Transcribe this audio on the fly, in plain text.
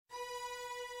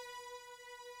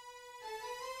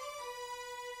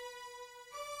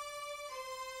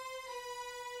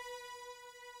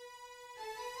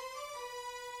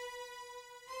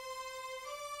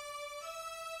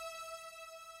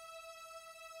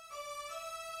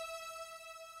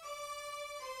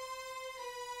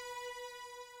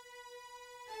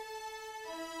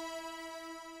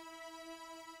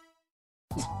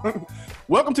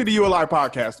Welcome to the ULI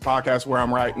podcast, the podcast where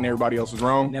I'm right and everybody else is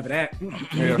wrong. Never that.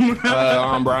 Yeah.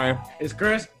 I'm Brian. It's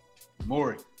Chris.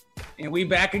 Maury. And we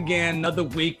back again, another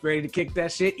week, ready to kick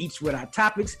that shit, each with our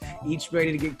topics, each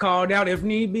ready to get called out if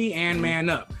need be, and man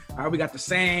up. All right, we got the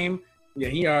same,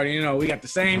 he already we got the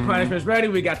same punishments ready.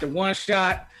 We got the one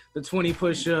shot, the 20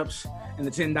 push-ups, and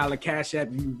the $10 cash app.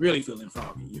 You really feeling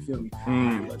froggy, you feel me?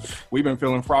 We've been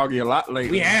feeling froggy a lot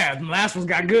lately. We have. The last ones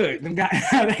got good.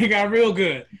 They got real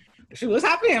good. Shoot, let's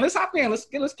hop in. Let's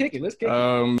kick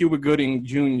it. Cuba Gooding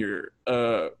Jr.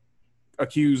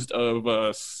 Accused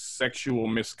of sexual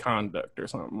misconduct or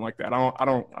something like that. I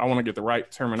want to get the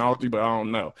right terminology, but I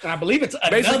don't know. And I believe it's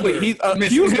basically he's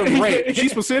accused of rape. She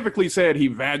specifically said he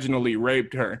vaginally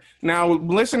raped her. Now,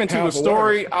 listening to the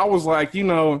story, I was like,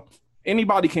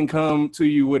 anybody can come to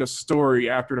you with a story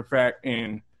after the fact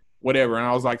and whatever. And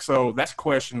I was like, so that's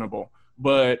questionable.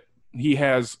 But he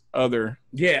has other.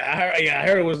 Yeah, I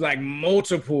heard it was like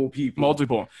multiple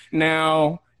people.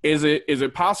 Now, is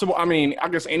it possible? I mean, I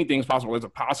guess anything's possible. Is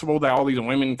it possible that all these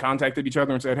women contacted each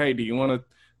other and said, "Hey, do you want to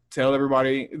tell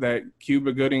everybody that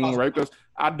Cuba Gooding raped us?"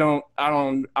 I don't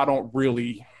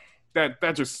really. That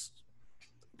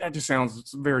just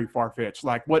sounds very far-fetched.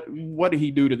 Like, what did he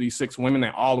do to these 6 women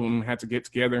that all of them had to get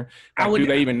together? Do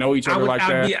they even know each other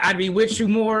that? I'd be with you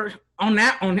more on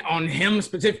that, on him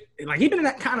specific. Like, he's been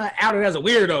kind of outed as a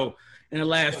weirdo in the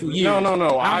last few years.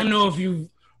 No. I don't know if you've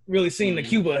really seen the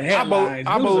Cuba headlines.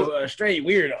 He was a straight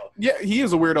weirdo. Yeah, he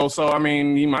is a weirdo. So, I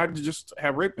mean, he might just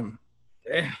have raped him.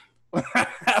 Yeah.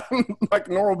 Like,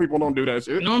 normal people don't do that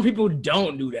shit. Normal people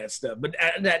don't do that stuff. But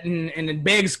that it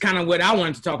begs kind of what I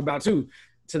wanted to talk about, too.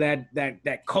 To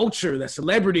that culture, that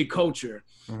celebrity culture,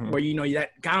 where that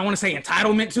kind of want to say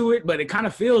entitlement to it, but it kind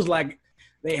of feels like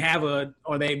they have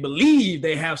they believe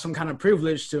they have some kind of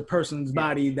privilege to a person's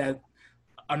body that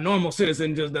a normal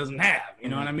citizen just doesn't have. You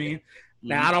know what I mean?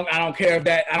 Now I don't care if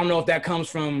that. I don't know if that comes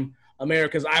from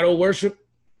America's idol worship,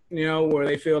 where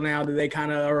they feel now that they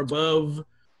kind of are above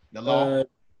the law.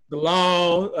 The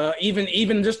law,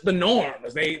 even just the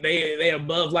norms, they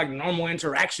above like normal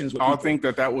interactions with people. I think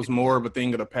that was more of a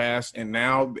thing of the past, and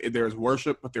now there's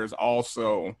worship, but there's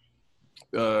also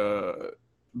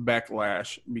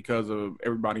backlash because of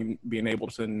everybody being able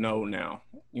to know now.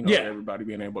 Everybody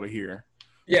being able to hear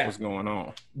what's going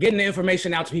on. Getting the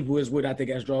information out to people is what I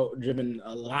think has driven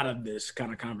a lot of this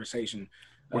kind of conversation.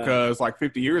 Because like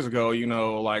 50 years ago,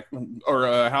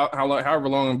 however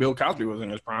long Bill Cosby was in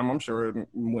his prime, I'm sure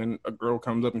when a girl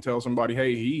comes up and tells somebody,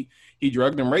 "Hey, he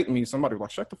drugged and raped me," somebody was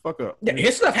like, "Shut the fuck up." Yeah,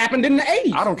 his stuff happened in the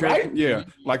 80s. I don't care. Right? Yeah,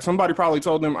 like somebody probably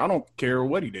told them, "I don't care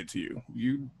what he did to you.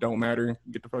 You don't matter.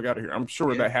 Get the fuck out of here." I'm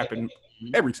sure that happened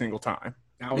every single time.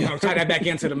 I was gonna tie that back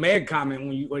into the Meg comment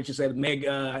when you said Meg,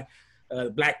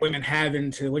 black women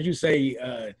having to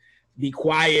be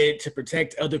quiet to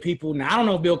protect other people. Now, I don't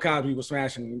know if Bill Cosby was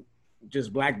smashing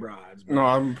just black broads. No,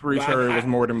 I'm pretty sure it was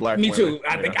more than black women. Me too.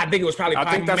 I think it was probably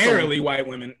primarily white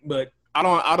women, but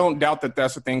I don't doubt that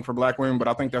that's a thing for black women, but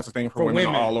I think that's a thing for women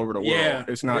all over the world. Yeah,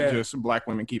 it's not just black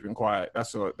women keeping quiet.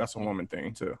 That's a woman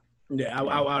thing too. Yeah,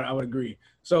 I would agree.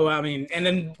 So, I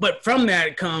mean, but from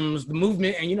that comes the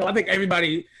movement, and I think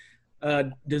everybody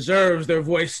deserves their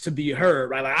voice to be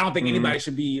heard, right? Like, I don't think anybody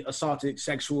should be assaulted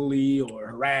sexually or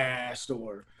harassed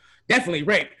or definitely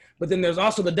raped. But then there's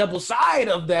also the double side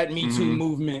of that Me Too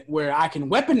movement where I can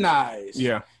weaponize.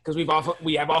 Yeah. Because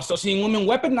we have also seen women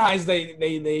weaponize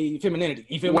they femininity.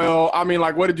 You feel well, I mean,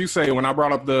 like, what did you say when I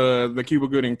brought up the Cuba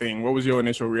Gooding thing? What was your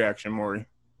initial reaction, Maury?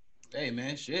 Hey,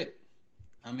 man, shit.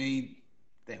 I mean,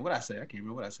 what I say? I can't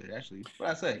remember what I said, actually.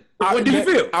 What I say? What do you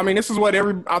feel? I mean,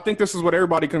 I think this is what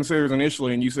everybody considers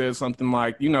initially, and you said something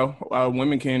like,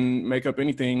 women can make up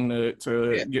anything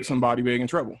to get somebody big in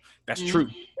trouble. That's true.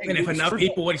 And if enough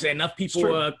people, enough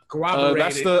people corroborate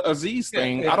that's the Aziz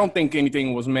thing. Yeah. I don't think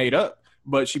anything was made up.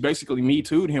 But she basically Me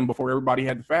Too'd him before everybody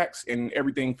had the facts, and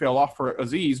everything fell off for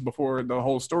Aziz before the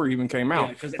whole story even came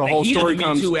out. Yeah, the whole story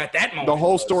comes at that moment. The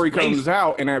whole story comes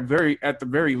out, and at the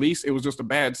very least, it was just a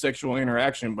bad sexual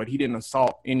interaction. But he didn't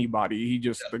assault anybody.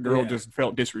 The girl just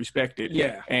felt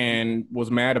disrespected, and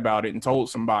was mad about it and told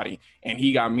somebody, and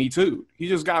he got Me Too'd. He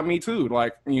just got Me Too'd,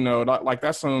 like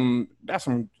that's some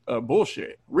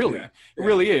bullshit. Really, it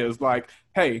really is. Like,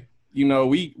 hey.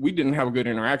 We didn't have a good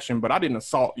interaction, but I didn't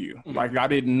assault you. Mm-hmm. Like, I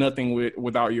did nothing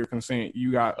without your consent.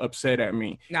 You got upset at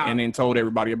me and then told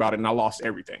everybody about it, and I lost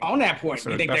everything. On that point,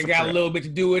 so you think that got a little bit to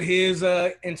do with his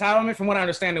entitlement? From what I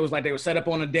understand, it was like they were set up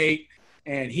on a date,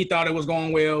 and he thought it was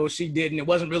going well. She didn't. It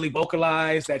wasn't really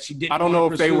vocalized that she didn't. I don't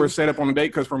know if they were set up on a date,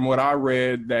 because from what I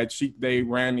read, that they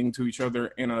ran into each other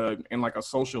in like a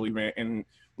social event, and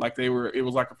Like it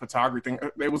was like a photography thing.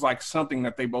 It was like something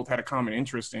that they both had a common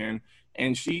interest in.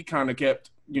 And she kind of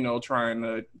kept, trying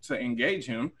to engage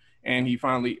him. And he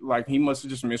finally, he must have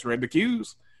just misread the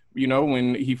cues,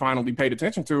 when he finally paid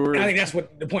attention to her. I think that's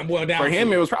what the point boiled down for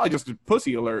him. It was probably just a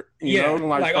pussy alert, you know?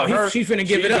 She's finna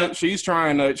give it up. She's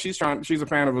a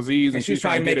fan of Aziz and she's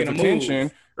trying to get his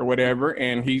attention or whatever.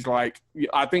 And he's like,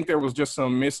 I think there was just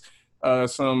some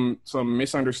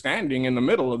misunderstanding in the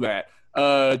middle of that.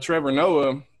 Trevor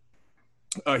Noah,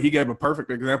 he gave a perfect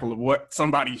example of what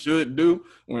somebody should do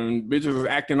when bitches is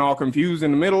acting all confused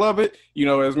in the middle of it.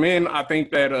 As men, I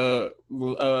think that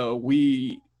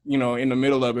we, in the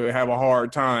middle of it have a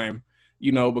hard time,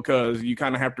 because you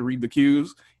kind of have to read the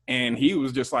cues. And he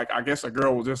was just like, I guess a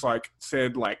girl was just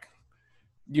said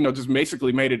just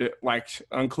basically made it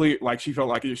unclear, she felt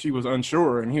like she was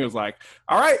unsure. And he was like,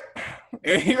 all right.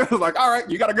 And he was like, all right,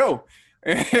 you got to go.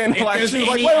 And she was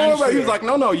like, wait. He was like,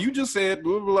 no, you just said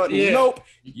blah, blah, blah. Yeah. Nope,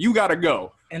 you gotta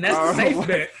go. And that's the safe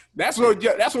bet. That's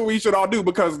what we should all do,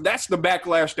 because that's the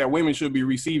backlash that women should be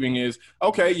receiving is,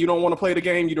 okay, you don't want to play the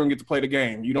game, you don't get to play the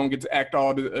game. You don't get to act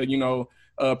all the,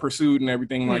 pursued and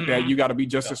everything like that. You got to be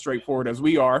just as straightforward as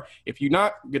we are. If you're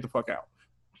not, get the fuck out.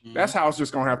 That's how it's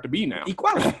just gonna have to be now.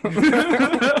 Equality.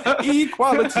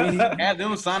 Equality. Have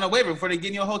them sign a waiver before they get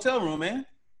in your hotel room, man.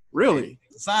 Really?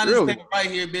 Sign this paper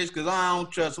right here, bitch, because I don't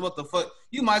trust what the fuck.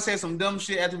 You might say some dumb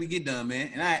shit after we get done,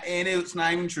 man, and it's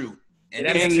not even true. And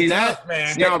that's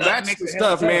the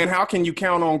stuff, man. How can you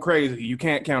count on crazy? You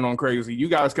can't count on crazy. You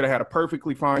guys could have had a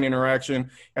perfectly fine interaction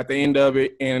at the end of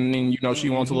it, and then she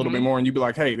wants a little bit more, and you'd be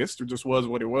like, hey, this just was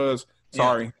what it was.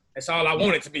 Sorry. Yeah. That's all I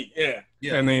want it to be.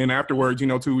 Yeah. And then afterwards,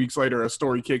 2 weeks later, a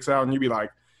story kicks out, and you'd be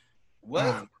like,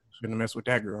 what? Shouldn't have messed with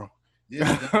that girl.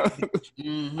 Yeah.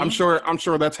 I'm sure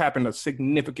that's happened a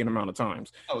significant amount of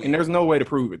times. And there's no way to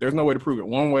prove it. There's no way to prove it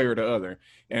one way or the other.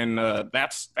 And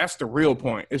that's the real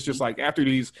point. It's just like after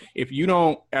these, if you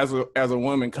don't as a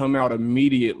woman come out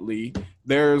immediately,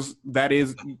 the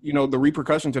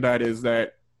repercussion to that is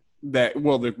that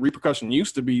the repercussion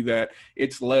used to be that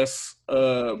it's less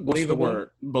believable,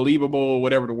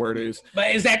 whatever the word is.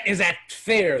 But is that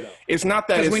fair though? It's not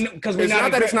that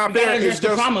it's not fair. It's just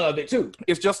the trauma of it too.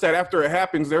 It's just that after it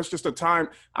happens, there's just a time.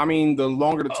 I mean, the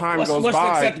longer the time goes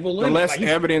by,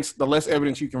 the less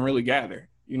evidence you can really gather.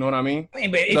 You know what I mean? But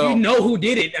if you know who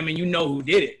did it, you know who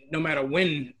did it, no matter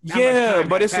when. Yeah,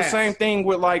 but it's the same thing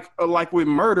with like with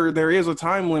murder. There is a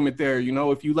time limit there.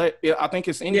 If you I think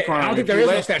it's any crime. I don't think there is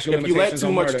no statute of limitations. If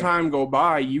you let too much time go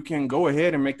by, you can go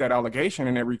ahead and make that allegation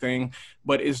and everything.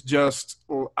 But it's just,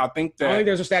 I think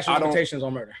there's a statute of limitations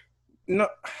on murder. No.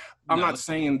 I'm not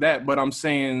saying that, but I'm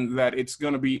saying that it's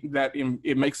going to be that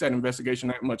it makes that investigation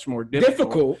that much more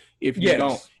difficult if you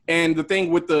don't. And the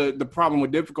thing with the problem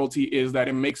with difficulty is that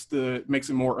it makes it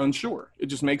more unsure. It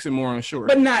just makes it more unsure.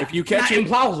 But not if you catch not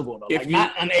implausible though.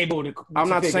 Not unable to. I'm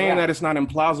not saying that it's not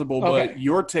implausible, but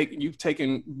you've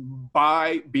taken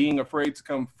by being afraid to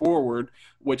come forward,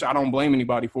 which I don't blame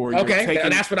anybody for.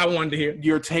 That's what I wanted to hear.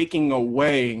 You're taking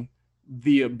away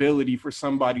the ability for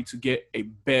somebody to get a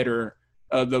better.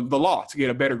 The law to get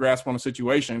a better grasp on the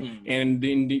situation, and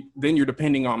then you're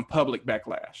depending on public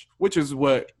backlash, which is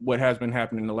what has been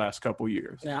happening in the last couple of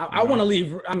years. Yeah, I want to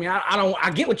leave.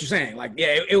 I get what you're saying.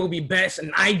 It would be best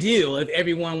and ideal if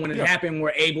everyone, when it happened,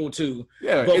 were able to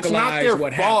vocalize it's not their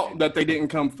what fault happened. That they didn't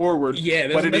come forward. Yeah,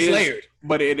 but it's layered.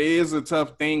 But it is a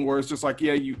tough thing where it's just like,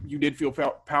 you did feel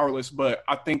powerless, but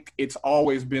I think it's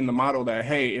always been the motto that,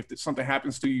 hey, if something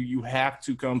happens to you, you have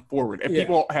to come forward. And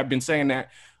people have been saying that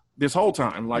this whole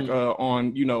time,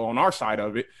 on our side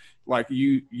of it,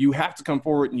 you have to come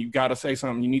forward and you got to say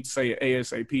something. You need to say it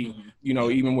ASAP,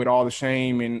 even with all the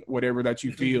shame and whatever that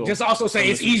you feel. Just also say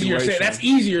it's easier said. That's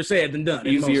easier said than done.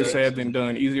 Easier said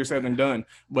than done.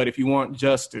 But if you want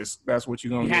justice, that's what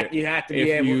you're going to get. You have to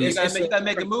be able. You got to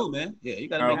make a move, man. Yeah, you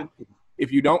got to make a move.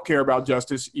 If you don't care about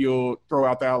justice, you'll throw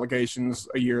out the allegations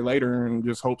a year later and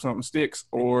just hope something sticks.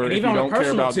 Or and if even you on don't a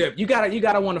personal care about tip, you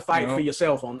gotta want to fight for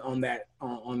yourself on that.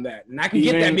 And I can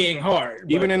get that being hard.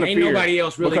 Even in the ain't fear, nobody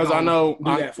else really because I know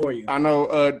do that for you. I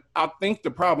know. I think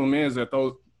the problem is that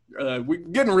those. We're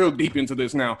getting real deep into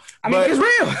this now. It's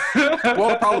real. Well,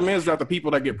 the problem is that the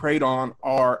people that get preyed on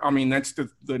are. That's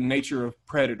the nature of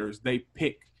predators. They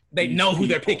pick. They know who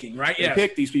they're picking, right? They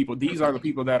pick these people. These are the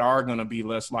people that are going to be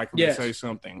less likely to say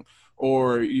something.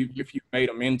 Or if you made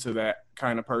them into that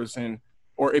kind of person,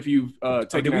 or if you've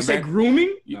taken. Did we say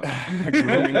grooming?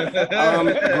 Grooming.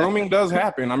 Grooming does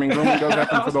happen. Grooming does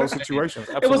happen for those situations.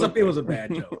 Absolutely. It was a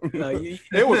bad joke.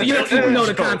 It was. You don't know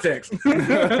the context.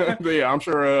 Yeah, I'm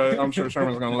sure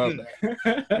Sherman's gonna love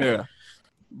that. Yeah.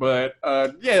 But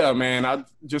yeah, man, I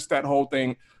just that whole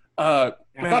thing.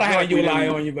 I thought I had you lie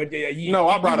on you, but yeah,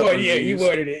 I brought up. You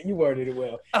worded it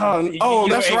well.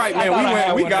 That's right,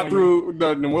 man. We got through.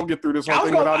 We'll get through this whole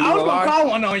thing without you. I was gonna call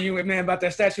one on you, man, about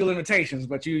that statute of limitations,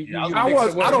 but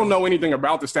I don't know anything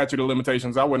about the statute of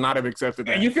limitations. I would not have accepted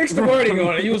that. You fixed the wording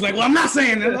on it. You was like, "Well, I'm not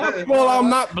saying that." Well, I'm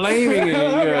not blaming it.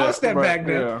 Yeah, I'll step back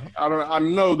there. Yeah, I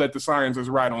know that the science is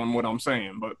right on what I'm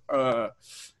saying, but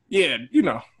yeah,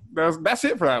 that's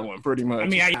it for that one, pretty much. I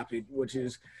mean, which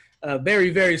is a very,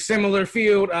 very similar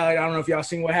field. I don't know if y'all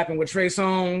seen what happened with Trey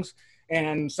Songz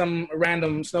and some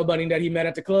random snow bunny that he met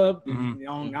at the club. Mm-hmm.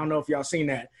 I don't know if y'all seen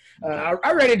that.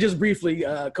 I read it just briefly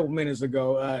a couple minutes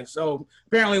ago. So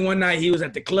apparently one night he was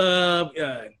at the club.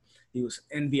 He was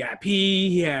in VIP.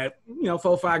 He had, 4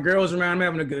 or 5 girls around him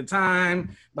having a good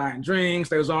time, buying drinks.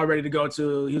 They was all ready to go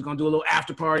he was going to do a little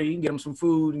after party, get him some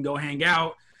food and go hang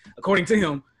out. According to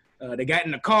him, they got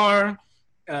in the car.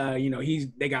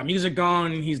 They got music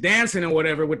on, and he's dancing or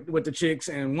whatever with the chicks,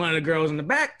 and one of the girls in the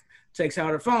back takes out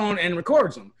her phone and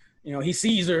records him. He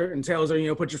sees her and tells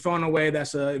her, put your phone away.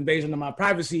 That's an invasion of my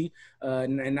privacy,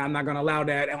 and I'm not going to allow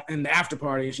that in the after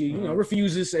party. And she,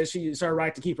 refuses, says it's her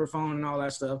right to keep her phone and all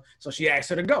that stuff. So she asks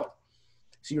her to go.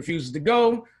 She refuses to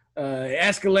go. It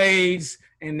escalates,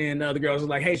 and then the girls are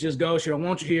like, "Hey, just go. She don't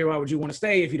want you here. Why would you want to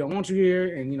stay if you don't want you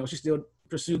here?" And she still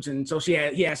pursues, and so he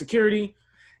had security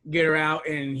get her out,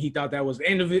 and he thought that was the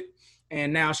end of it.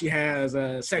 And now she has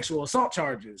sexual assault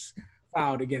charges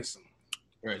filed against him.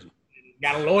 Crazy.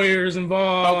 Got lawyers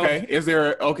involved. Okay. Is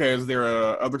there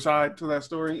a other side to that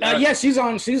story? Yes, she's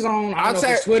on. I'd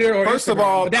say Twitter or first Instagram, of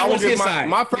all, but that was his side.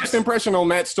 My first impression on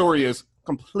that story is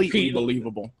completely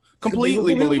believable.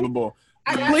 Completely believable.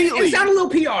 It sounded a little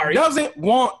PR. Doesn't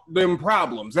want them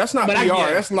problems. That's not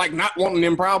PR. That's like not wanting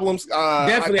them problems.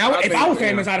 Definitely. If I was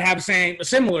famous, I'd have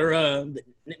similar.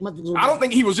 I don't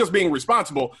think he was just being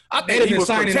responsible. I think he was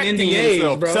protecting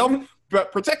himself.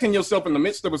 But protecting yourself in the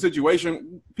midst of a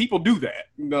situation, people do that.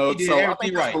 So I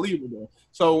think that's believable.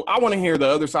 So I want to hear the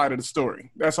other side of the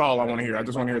story. That's all I want to hear. I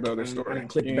just want to hear the other story.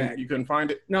 Back. You couldn't find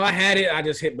it? No, I had it. I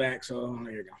just hit back. So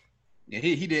there you go. Yeah,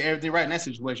 he did everything right in that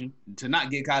situation to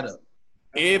not get caught up.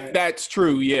 If that's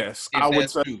true, yes, I would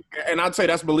say, and I'd say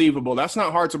that's believable. That's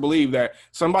not hard to believe that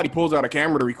somebody pulls out a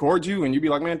camera to record you, and you'd be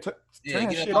like, "Man, turn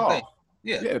that shit off."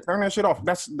 Yeah, turn that shit off.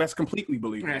 That's completely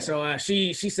believable. All right,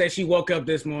 so she said she woke up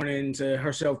this morning to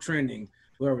herself trending,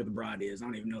 whoever the bride is. I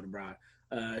don't even know the bride.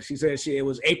 She said it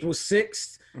was April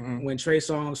 6th when Trey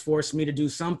Songz forced me to do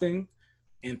something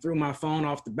and threw my phone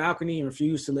off the balcony and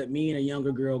refused to let me and a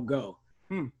younger girl go.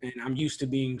 And I'm used to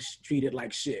being treated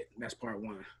like shit. That's part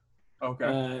 1.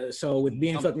 Okay. So with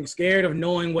being fucking scared of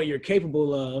knowing what you're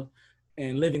capable of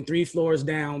and living 3 floors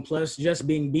down, plus just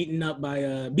being beaten by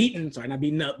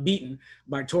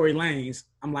Tory Lanez,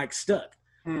 I'm like stuck.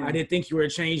 I didn't think you were a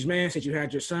changed man since you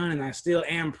had your son, and I still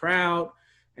am proud.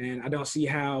 And I don't see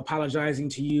how apologizing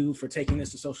to you for taking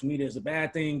this to social media is a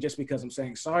bad thing. Just because I'm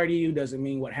saying sorry to you doesn't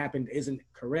mean what happened isn't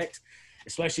correct,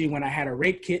 especially when I had a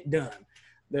rape kit done.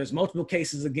 There's multiple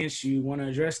cases against you. Want to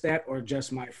address that or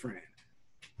just my friend?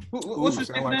 What's his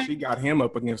name? Like she got him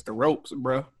up against the ropes,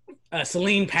 bro.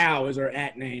 Celine Powell is her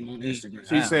 @name on Instagram.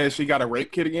 She says she got a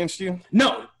rape kit against you?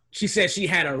 No, she said she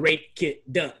had a rape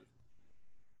kit done.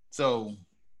 So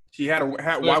she had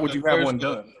why would you have one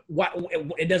done?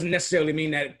 It doesn't necessarily mean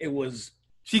that it was.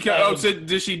 She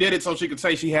did it so she could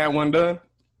say she had one done?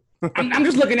 I'm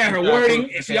just looking at her wording.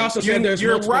 She also said there's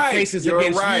multiple cases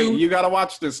against you. You got to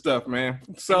watch this stuff, man.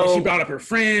 So she brought up her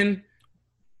friend.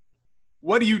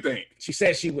 What do you think? She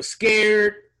said she was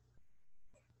scared.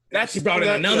 She brought in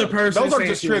another person. Those are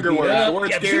just trigger words. The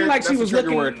word scared, seemed like she was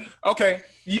looking. Word. Okay,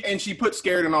 and she put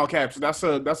scared in all caps. That's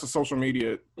a social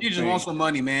media. You just want some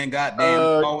money, man.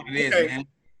 Goddamn, all it is, man.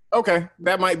 Okay,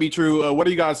 that might be true. What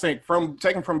do you guys think?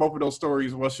 Taking from both of those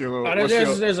stories, what's your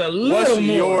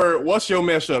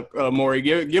mesh up, Maury?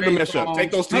 Give the mesh up.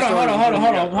 Take those two. Hold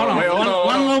on.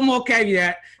 One little more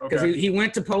caveat, because he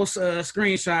went to post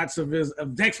screenshots of his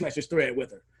text message thread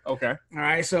with her. Okay. All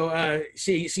right. So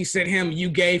she sent him, "You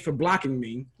gay for blocking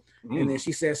me," and then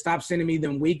she said, "Stop sending me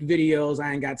them weak videos.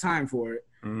 I ain't got time for it."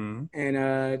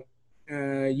 And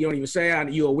you don't even say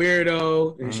you a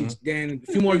weirdo. And then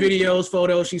a few more videos,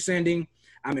 photos she's sending.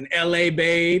 I'm in LA,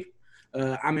 babe.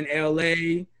 I'm in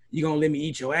LA. You gonna let me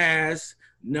eat your ass?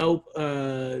 Nope.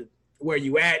 Where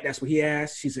you at? That's what he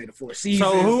asked. She said the Four Seasons.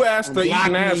 So who asked the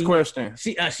eating ass question?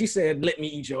 She said, let me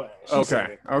eat your ass.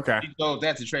 Okay. She told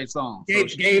that to Trey Songz.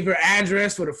 Gave her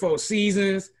address for the Four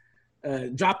Seasons.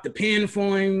 Dropped the pin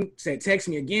for him. Said, text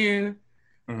me again.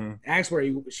 Asked where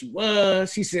she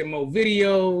was. She sent more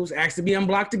videos. Asked to be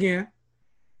unblocked again.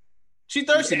 She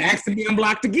thirsty. She asked to be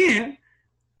unblocked again,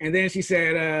 and then she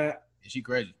said, she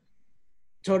crazy.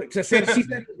 Told her to catch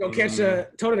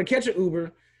told her to catch an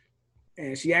Uber,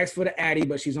 and she asked for the Addy,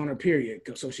 but she's on her period,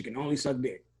 so she can only suck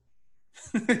dick.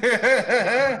 And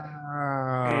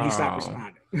he stopped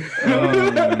responding.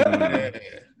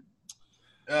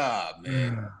 Oh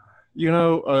man. You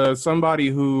know, somebody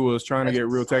who was trying to get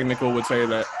real technical would say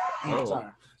that. Sorry.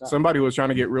 Somebody who was trying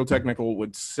to get real technical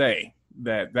would say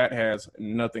that has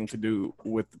nothing to do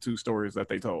with the two stories that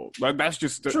they told. Like that's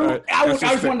just true. I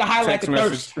just wanted to highlight the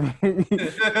thirst.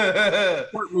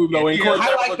 Court move though. In court,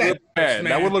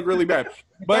 that would look really bad.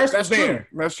 But that's true.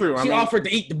 That's true. She offered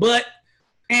to eat the butt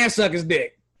and suck his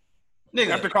dick.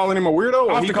 Nigga. After calling him a weirdo,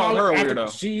 or he called her a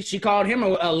weirdo? She called him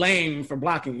a lame for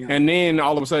blocking him. And then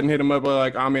all of a sudden hit him up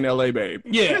like, I'm in LA, babe.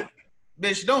 Yeah.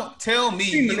 Bitch, don't tell me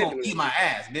you gonna eat my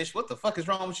ass, bitch. What the fuck is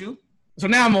wrong with you? So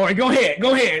now, Maury, go ahead.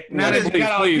 Now that you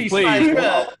got all the pieces.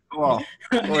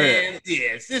 Man,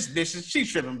 yes, this bitch,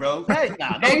 she's tripping, bro. Hey,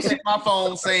 don't take my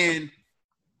phone saying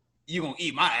you gonna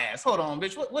eat my ass. Hold on,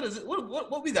 bitch. What is it?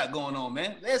 What we got going on,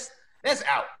 man? That's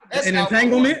out. That's an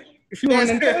entanglement. If you want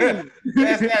an entanglement,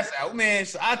 that's out, man.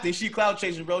 So I think she clout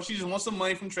chasing, bro. She just wants some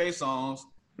money from Trey Songz.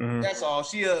 Mm-hmm. That's all.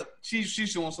 She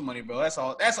just wants some money, bro. That's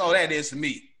all that is to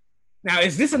me. Now,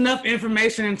 is this enough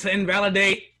information to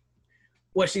invalidate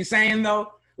what she's saying,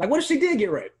 though? Like, what if she did get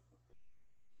raped?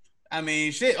 I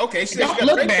mean, shit. Okay, she got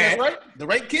rape kit, right? The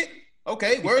rape kit.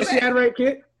 Okay, where is that? She had a rape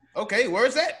kit. Okay, where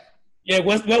is that? Yeah,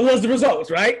 what was the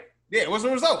results, right? Yeah, what's the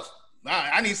results?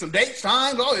 I need some dates,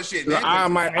 times, all this shit. Man.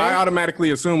 I automatically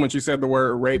assume when she said the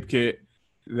word rape kit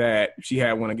that she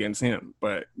had one against him,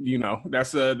 but you know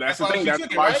that's the thing.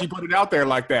 That's why she put it out there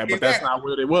like that. But that's not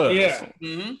what it was. Yeah.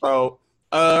 Mm-hmm. So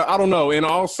I don't know. And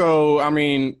also, I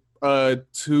mean, was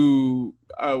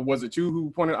it you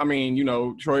who pointed? I mean, you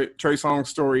know, Trey Songz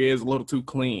story is a little too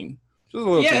clean. Just a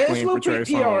little too clean for Trey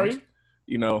Songz.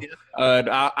 You know,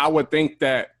 I would think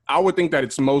that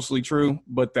it's mostly true,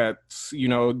 but that's, you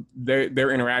know,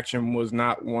 their interaction was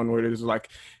not one where it was like,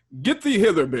 get thee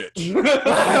hither, bitch.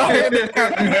 It didn't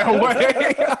happen that way.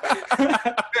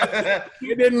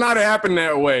 It did not happen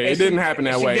that way. It didn't happen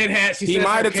that way. He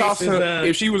might have tossed her.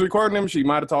 If she was recording him, she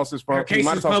might have tossed his phone. Her case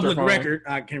is public record.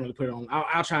 I can't really put it on.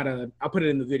 I'll put it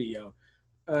in the video.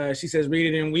 She says,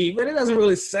 read it and weep, but it doesn't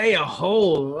really say a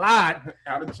whole lot.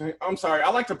 I'm sorry. I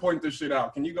like to point this shit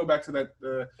out. Can you go back to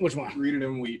that? Which one? Read it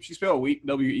and weep. She spelled weep,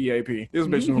 W-E-A-P. This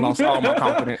bitch lost all my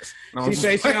confidence. She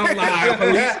says she don't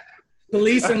lie.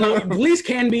 Police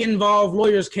can be involved.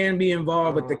 Lawyers can be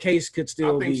involved, but the case could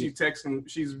still be. I think she's texting.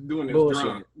 She's doing this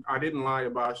drunk. I didn't lie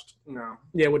about. No.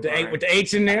 Yeah, with the with the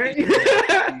H in there.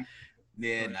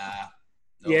 Yeah, nah.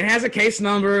 Yeah, it has a case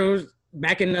number. It was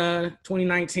back in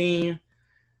 2019.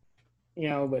 You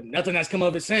know, but nothing has come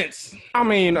of it since. I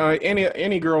mean,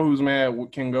 any girl who's mad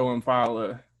can go and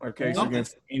file a case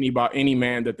against any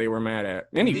man that they were mad at.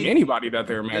 Anybody that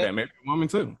they were mad at, maybe a woman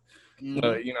too.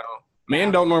 Mm-hmm. You know, men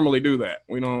don't normally do that.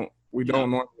 We don't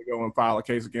normally go and file a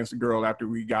case against a girl after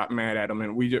we got mad at them,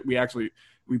 and we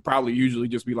probably usually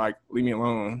just be like, leave me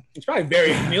alone. It's probably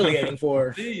very humiliating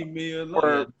for leave me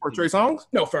alone. For Trey Songz?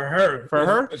 No, for her. For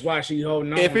her? That's why she's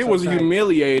holding on. If it was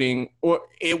humiliating, or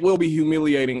it will be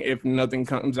humiliating if nothing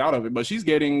comes out of it. But she's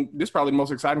getting this is probably the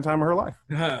most exciting time of her life.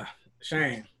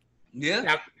 Shame.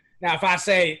 Yeah. Now if I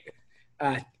say,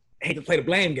 I hate to play the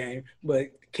blame game, but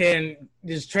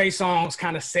does Trey Songz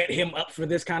kind of set him up for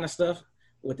this kind of stuff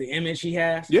with the image he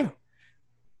has? Yeah.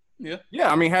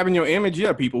 I mean, having your image,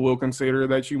 people will consider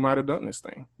that you might have done this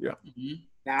thing. Yeah. Mm-hmm.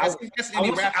 Now, that's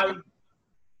any rapper.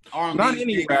 Not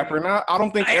any rapper. I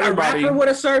don't think everybody. A rapper with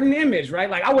a certain image, right?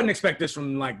 Like I wouldn't expect this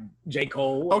from like J.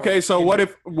 Cole. Okay, so what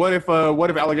if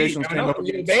allegations came up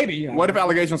against baby? What if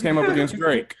allegations came up against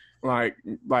Drake? Like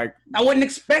I wouldn't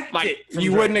expect it.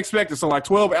 You wouldn't expect it. So like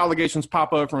 12 allegations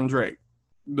pop up from Drake,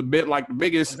 the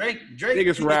biggest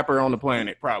biggest rapper on the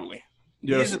planet, probably.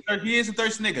 He is a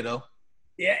thirst nigga though.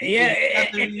 Yeah,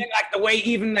 and like the way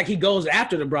even like he goes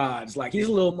after the broads, like he's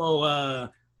a little more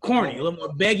corny, a little more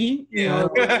beggy. You know?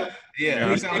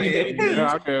 Yeah.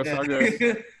 I guess.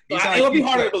 It would be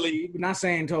harder to believe, but not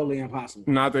saying totally impossible.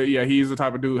 Not that, he's the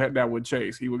type of dude that would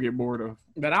chase. He would get bored of.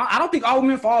 But I don't think all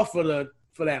women fall for that.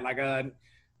 Like I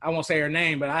won't say her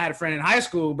name, but I had a friend in high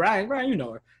school, Brian, you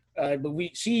know her. But when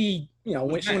she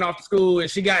went off to school and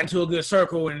she got into a good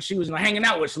circle and she was hanging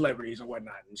out with celebrities and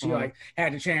whatnot, and she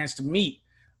had the chance to meet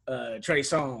Trey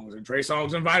Songz, and Trey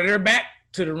Songz invited her back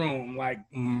to the room,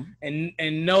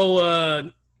 and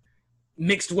no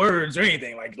mixed words or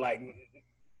anything. Like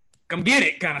come get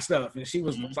it kind of stuff. And she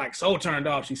was like so turned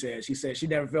off. She said she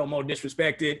never felt more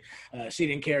disrespected. She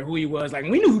didn't care who he was. Like,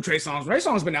 we knew who Trey Songz. Trey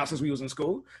Songz been out since we was in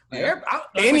school. Like,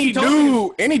 any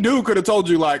dude could have told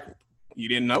you, like, you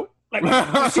didn't know. Like,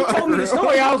 she told me the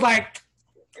story. I was like,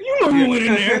 you know you went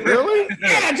in there. Really?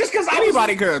 Yeah, just because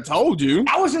anybody could have told you.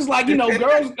 I was just like,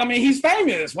 girls, I mean, he's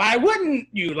famous. Why wouldn't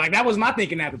you? Like, that was my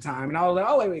thinking at the time. And I was like,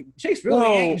 oh, wait, Chase really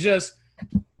ain't just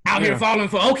out here falling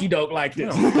for okie doke like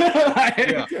this.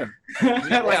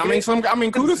 I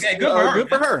mean, kudos. Good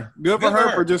for her. Good for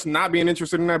her for just not being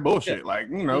interested in that bullshit. Yeah. Like,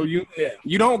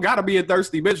 you don't got to be a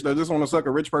thirsty bitch that just want to suck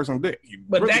a rich person's dick.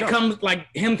 But really that comes like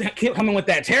him coming with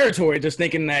that territory, just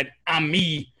thinking that I'm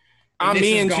me. And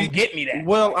she get me that.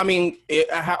 Well, I mean,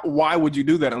 why would you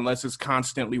do that unless it's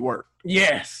constantly work?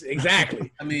 Yes,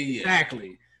 exactly.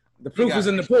 Exactly. The proof is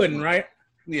in the pudding, right?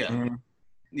 Yeah. Mm-hmm.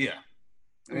 Yeah.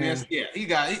 I mean,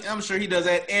 I'm sure he does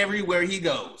that everywhere he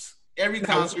goes. Every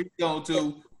concert he goes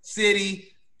to,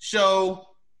 city, show.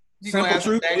 Simple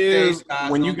truth is,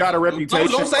 when you got a reputation,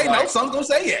 some gonna say no, some gonna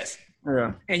say yes.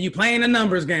 Yeah. And you playing a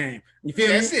numbers game. You feel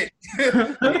That's me?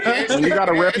 it. When you got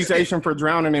a reputation for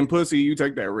drowning in pussy, you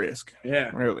take that risk. Yeah.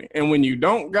 Really. And when you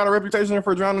don't got a reputation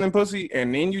for drowning in pussy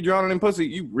and then you drowning in pussy,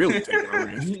 you really take that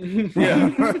risk.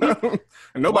 Yeah.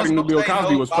 And nobody knew Bill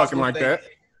Cosby was fucking like that.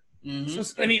 Mm-hmm.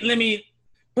 So let me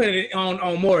put it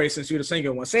on Maury, since you're the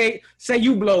single one. Say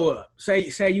you blow up.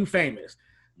 Say you famous.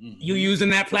 Mm-hmm. You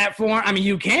using that platform? I mean,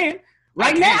 you can.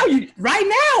 Right now,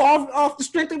 off the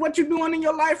strength of what you're doing in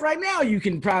your life right now, you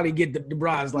can probably get the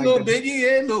bras like a little bit,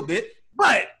 a little bit.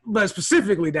 But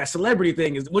specifically, that celebrity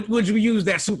thing is. Would you use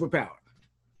that superpower?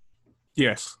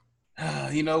 Yes.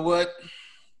 You know what?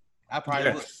 I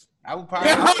probably would. I would probably.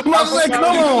 Come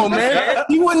on, man.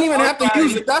 You wouldn't even have to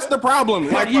use it. That's the problem.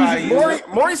 Like,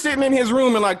 Maury's sitting in his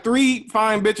room and like 3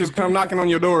 fine bitches come knocking on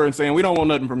your door and saying, "We don't want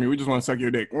nothing from you. We just want to suck your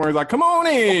dick." Maury's like, "Come on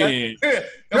in."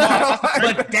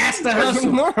 But that's the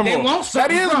hustle. They won't suck.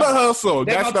 That is the hustle.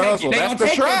 That's the hustle. That's the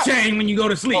trap. Chain when you go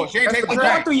to sleep. They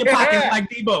go through your pockets like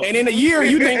Debo. And in a year,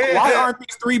 you think, why aren't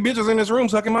these 3 bitches in this room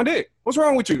sucking my dick? What's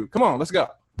wrong with you? Come on, let's go.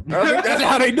 That's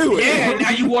how they do it. Yeah, now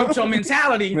you warped your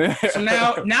mentality. So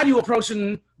now you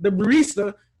approaching the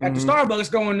barista at the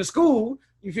Starbucks going to school.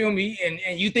 You feel me?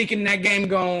 And you thinking that game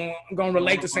gonna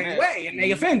relate the same way, and they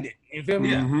offended. You feel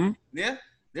me? Yeah. Mm-hmm. Yeah.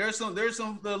 There's some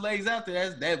little ladies out there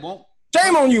that won't.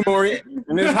 Shame on you, Maury.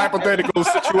 In this hypothetical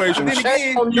situation. Then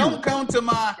again, don't come to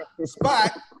my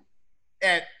spot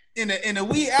in the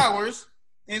wee hours.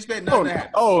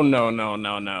 Oh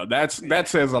no. That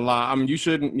says a lot. I mean, you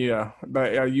shouldn't. Yeah,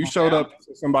 but you showed up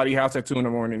to somebody's house at 2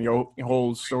 a.m. Your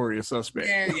whole story is suspect.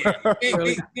 Yeah.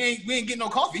 We ain't getting no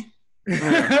coffee.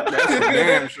 That's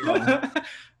damn sure.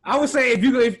 I would say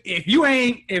if you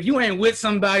ain't with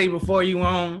somebody before you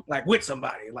on, like with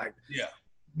somebody, like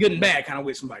good and bad kind of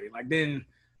with somebody, like then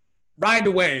ride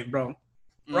the wave, bro.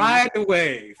 Ride the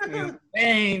wave.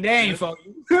 They ain't for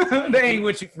you. They ain't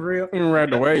with you for real. Ride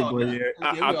the wave, but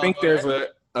I think there's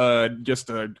just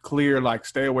a clear, like,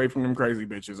 stay away from them crazy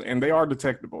bitches, and they are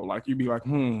detectable. Like, you be like,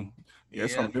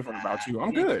 there's something different about you.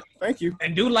 I'm good, thank you.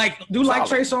 And do like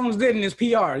Trey Songz did in his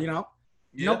PR.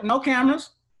 No cameras.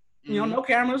 No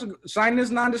cameras. Sign this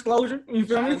non-disclosure. You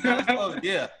feel me?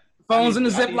 Yeah. Phones in the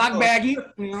Ziploc baggie.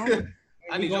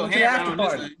 I need your hand on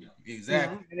this thing.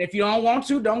 Exactly. And if you don't want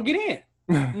to, don't get in.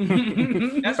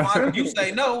 That's why if you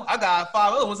say no, I got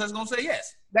 5 other ones that's gonna say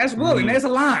yes. That's bullying. There's a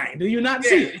line. Do you not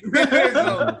see it?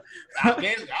 I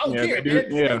don't care.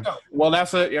 Yeah. Well,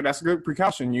 that's a good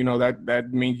precaution. That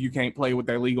means you can't play with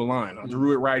that legal line. I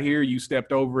drew it right here. You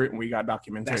stepped over it, and we got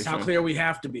documentation. That's how clear we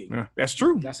have to be. Yeah, that's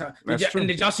true. That's true. And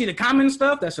did y'all see the comment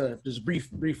stuff? That's just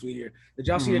briefly here. Did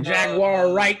y'all see the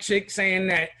Jaguar right chick saying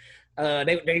that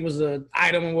they was an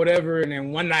item or whatever, and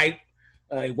then one night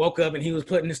he woke up and he was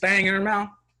putting this thing in her mouth?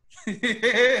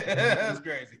 That's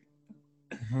crazy.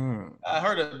 I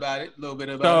heard about it, a little bit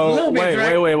about it.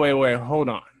 Wait. Hold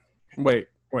on. Wait.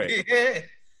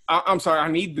 I'm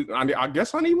sorry. I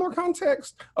guess I need more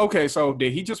context. Okay, so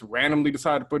did he just randomly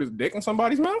decide to put his dick in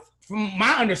somebody's mouth? From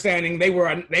my understanding, they were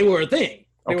a thing.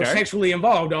 They were sexually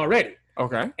involved already.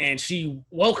 Okay. And she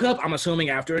woke up, I'm assuming,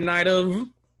 after a night of,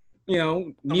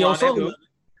 neo soul.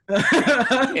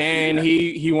 And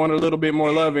he wanted a little bit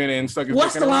more loving and stuck his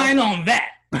What's dick in the line on that?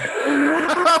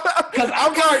 Because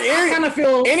I kind of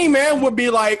feel any man would be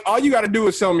like, all you got to do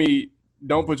is tell me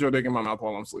don't put your dick in my mouth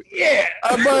while I'm asleep. Yeah.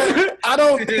 But I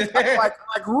don't like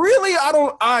really.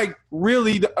 I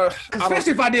really.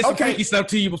 Especially if I did some freaky stuff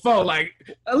to you before, like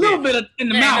a little bit in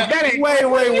the mouth. That ain't. Wait.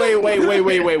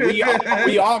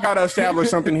 We all gotta establish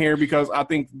something here because I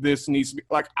think this needs to be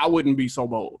like I wouldn't be so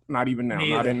bold. Not even now.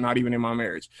 Not even in my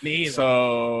marriage. Me either.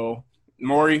 So.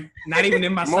 Maury, not even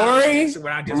in my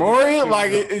Maury,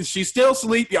 like she's still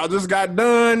asleep. Y'all just got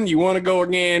done. You want to go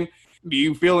again? Do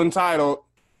you feel entitled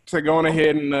to going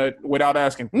ahead and without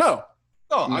asking? No.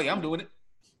 Oh yeah, I'm doing it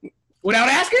without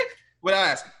asking.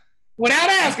 Without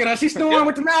asking, she's snoring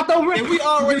with the mouth open. And we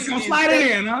already gonna slide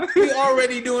it in, huh? We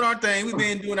already doing our thing. We've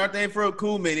been doing our thing for a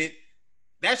cool minute.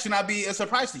 That should not be a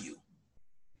surprise to you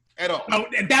at all. No,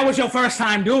 that was your first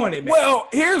time doing it, man. Well,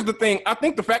 here's the thing. I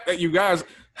think the fact that you guys.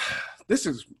 This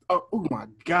is oh my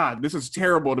God, this is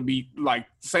terrible to be like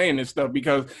saying this stuff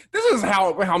because this is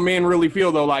how men really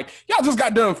feel though. Like y'all just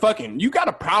got done fucking. You got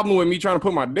a problem with me trying to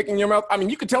put my dick in your mouth? I mean,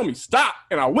 you can tell me stop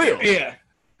and I will. Yeah.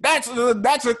 That's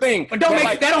the thing. But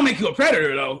that don't make you a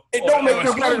predator though. It don't make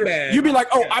you a predator. You be like,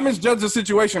 oh, I misjudged the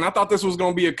situation. I thought this was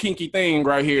gonna be a kinky thing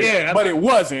right here, but it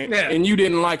wasn't, and you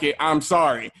didn't like it. I'm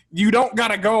sorry. You don't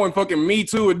gotta go and fucking me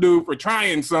too a dude for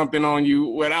trying something on you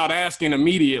without asking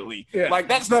immediately. Yeah. Like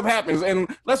that stuff happens, and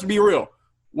let's be real.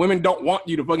 Women don't want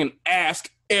you to fucking ask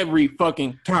every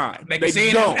fucking time. They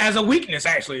see it as a weakness,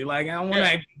 actually. Like, I don't want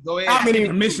to have any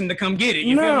permission to come get it.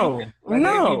 You feel me? Like,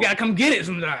 you got to come get it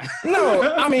sometime.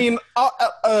 No, I mean, I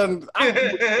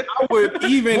would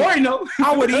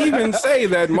even say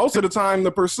that most of the time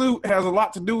the pursuit has a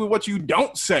lot to do with what you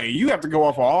don't say. You have to go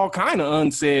off of all kind of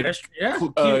unsaid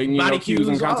body cues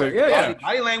and content.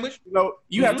 Body language. You know,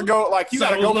 you have to go, like, you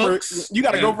got to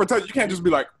go for a touch. You can't just be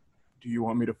like, do you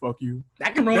want me to fuck you?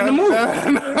 That can ruin the movie.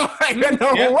 That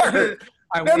don't work.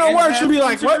 That don't work. She'll be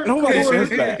like, what? Nobody says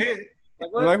that.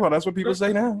 Like, well, that's what people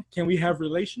say now. Can we have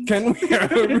relations? Can we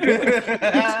have relations?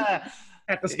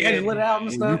 Have to schedule it out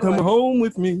and stuff. You come home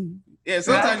with me. Yeah,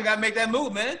 sometimes you got to make that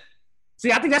move, man.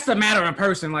 See, I think that's the matter in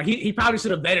person. Like, he probably should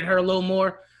have vetted her a little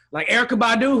more. Like, Erykah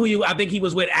Badu, I think he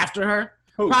was with after her,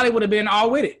 probably would have been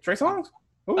all with it. Trey Songz?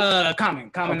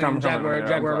 Common and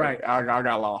Jaguar Wright. I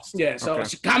got lost. Yeah, so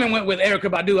Common went with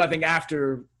Erykah Badu, I think,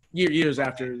 after years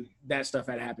after that stuff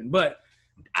had happened. But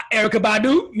Erykah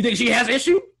Badu, you think she has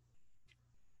issue?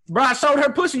 Bro, I showed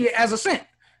her pussy as a scent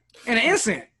and an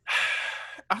incense.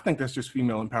 I think that's just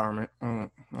female empowerment. I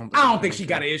don't think she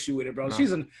got an issue with it, bro. No.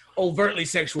 She's an overtly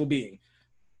sexual being.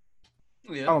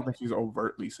 Yeah. I don't think she's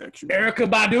overtly sexual. Erykah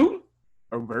Badu?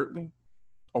 Overtly?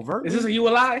 Is this a you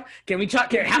a lie? Can we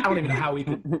talk? I don't even know how we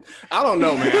do. I don't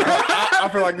know, man. I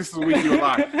feel like this is a week you a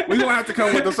lie. We're gonna have to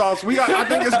come with the sauce. I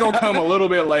think it's gonna come a little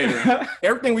bit later.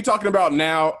 Everything we're talking about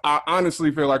now, I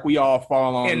honestly feel like we all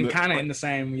fall on and kind of in the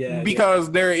same,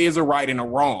 because there is a right and a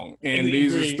wrong, and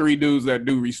these are three dudes that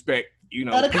do respect. You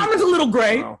know, the comment's a little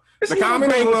gray. You know, the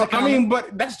comment ain't little. I mean,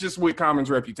 but that's just with Common's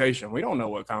reputation. We don't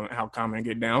know how Common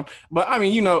get down. But I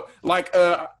mean, you know, like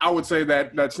I would say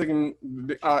that sticking,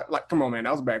 like, come on, man,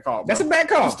 that was a bad call. Bro. That's a bad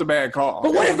call. Just a bad call.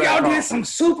 But what if y'all did some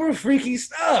super freaky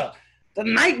stuff the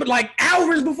night, but like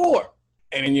hours before?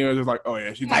 And then you're just like, oh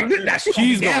yeah, she's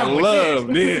gonna love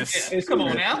this. Yeah, come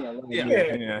on now.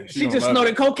 Yeah. She just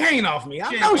snorted cocaine off me.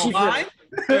 I know she fine.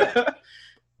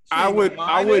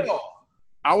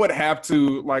 I would have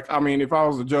to, like, I mean, if I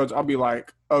was a judge, I'd be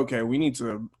like, okay, we need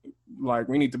to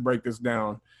break this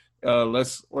down. I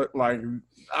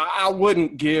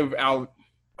wouldn't give out.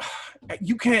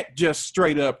 You can't just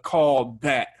straight up call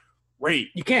that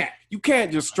rape. You can't. You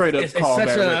can't just straight up call that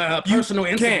rape. It's such a personal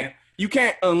incident. You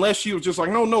can't unless she was just like,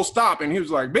 no, stop. And he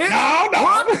was like, bitch, no.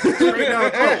 Straight down the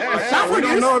throat. We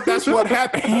don't know if that's what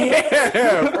happened.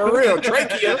 Yeah, for real.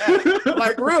 Trachea.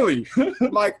 Like, really.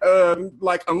 Like,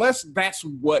 unless that's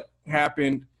what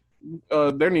happened,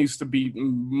 there needs to be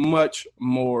much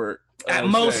more. At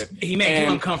most, he made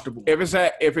you uncomfortable. If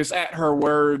it's at her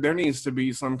word, there needs to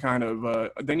be some kind of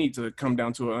they need to come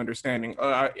down to an understanding.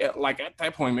 Like at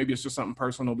that point, maybe it's just something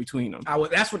personal between them.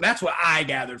 That's what I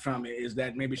gathered from it, is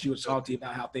that maybe she was salty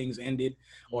about how things ended,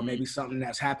 or maybe something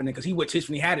that's happening, because he with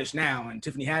Tiffany Haddish now, and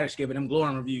Tiffany Haddish giving him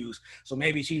glowing reviews. So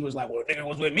maybe she was like, well, it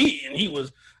was with me, and he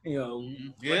was,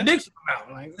 dicks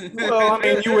out. Like, well, I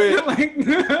mean, you would,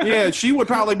 like, she would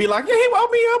probably be like, yeah, he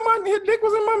woke me up, his dick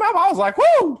was in my mouth. I was like,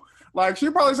 whoo. Like,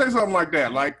 she'd probably say something like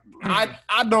that. Like,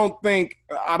 I don't think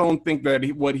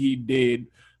that what he did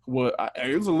was,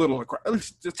 it was a little,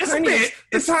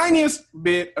 the tiniest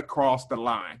bit across the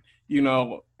line. you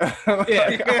know,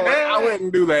 I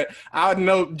wouldn't do that. I would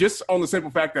know just on the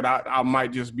simple fact that I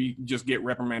might just get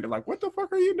reprimanded. Like, what the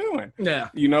fuck are you doing? Yeah.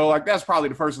 You know, like that's probably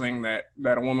the first thing that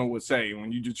a woman would say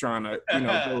when you're just trying to, you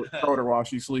know, throw her while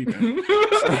she's sleeping. Your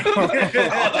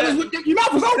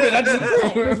mouth was open.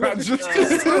 I just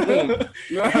assumed.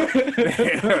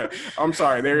 I'm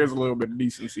sorry. There is a little bit of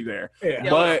decency there. Yeah.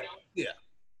 But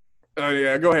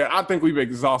yeah, go ahead. I think we've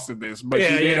exhausted this, but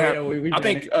I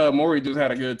think Maury just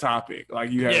had a good topic.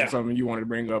 Like you had something you wanted to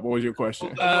bring up. What was your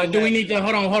question? Do we need to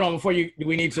hold on before you? Do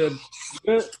we need to?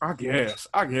 I guess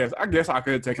I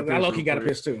could take a piss. I low-key got a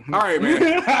piss too. All right,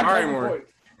 man. All right, Maury.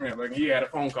 Man, like he had a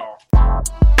phone call.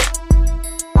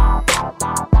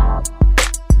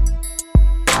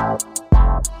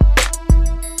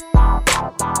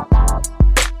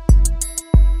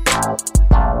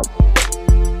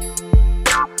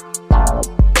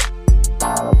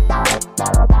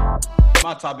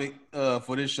 My topic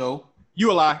for this show.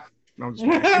 You a lie. No, I'm just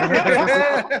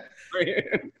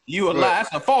you a lie.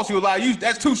 That's a false you a lie.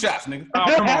 That's 2 shots, nigga. Oh,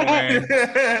 come on, man.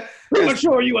 Pretty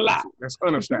sure you a lie. That's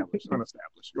unestablished.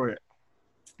 Go ahead.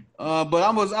 But I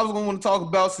was going to want to talk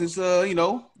about since you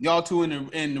know, y'all two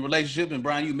in the relationship, and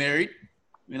Brian, you married.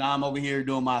 You know, I'm over here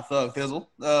doing my thug fizzle.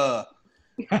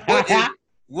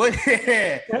 What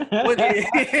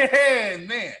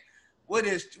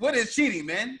is cheating,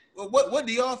 man? What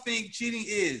do y'all think cheating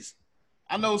is?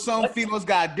 I know some females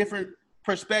got a different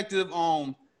perspective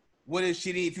on what is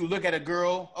cheating. If you look at a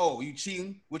girl, oh, you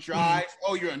cheating with your eyes.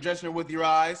 Oh, you're undressing her with your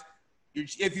eyes.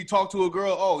 If you talk to a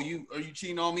girl, oh, are you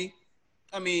cheating on me?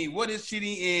 I mean, what is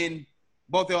cheating in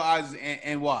both your eyes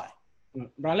and why?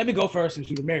 Bro, let me go first since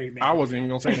you're married, man. I wasn't even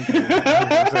gonna say anything.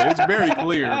 It's very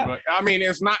clear, but I mean,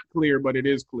 it's not clear, but it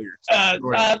is clear.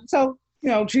 So you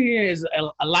know, cheating is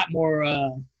a lot more.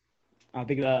 I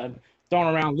think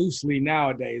thrown around loosely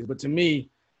nowadays, but to me,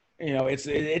 you know, it's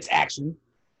action.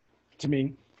 To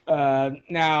me,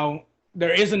 now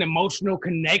there is an emotional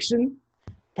connection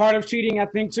part of cheating, I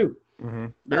think too. Mm-hmm.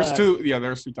 There's two. Yeah,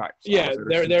 there's 2 types. Yeah,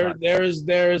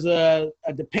 there's a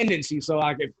dependency. So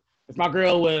like if my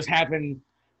girl was having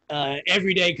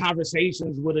everyday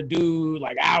conversations with a dude,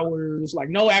 like hours, like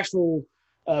no actual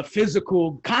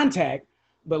physical contact,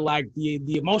 but like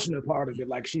the emotional part of it,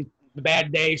 like the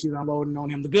bad day she's unloading on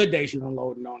him, the good day she's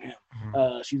unloading on him.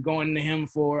 Mm-hmm. She's going to him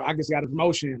for, I guess, got a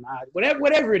promotion,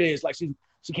 whatever it is. Like she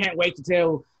can't wait to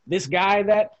tell this guy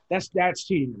that's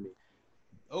cheating to me.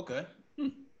 Okay.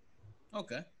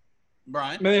 Okay,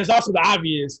 Brian. But there's also the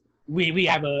obvious. We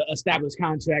have a established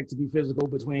contract to be physical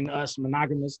between us,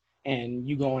 monogamous, and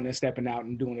you going and stepping out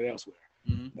and doing it elsewhere.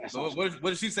 Mm-hmm. So what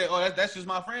did she say? Oh, that's just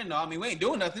my friend. No, I mean we ain't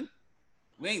doing nothing.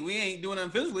 We ain't doing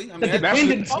nothing physically. I mean,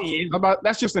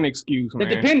 that's just an excuse, man.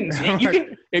 The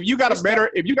dependency. If you got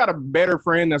a better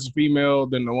friend that's a female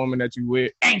than the woman that you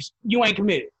with, you ain't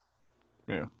committed.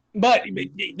 Yeah. But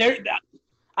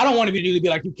I don't want to be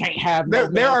like you can't have.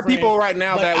 There are people right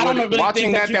now that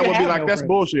watching that would be like, that's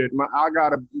bullshit. I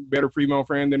got a better female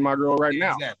friend than my girl right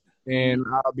now, and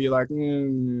I'll be like,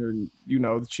 you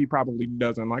know, she probably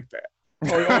doesn't like that.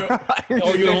 Or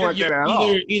you don't want that at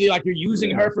all. Either like you're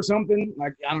using her for something,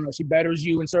 like I don't know, she betters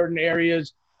you in certain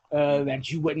areas that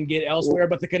you wouldn't get elsewhere.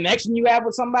 But the connection you have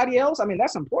with somebody else, I mean,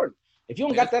 that's important. If you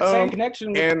don't got that same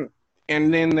connection,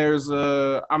 and then there's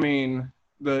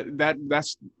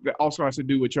that also has to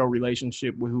do with your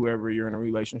relationship with whoever you're in a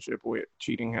relationship with.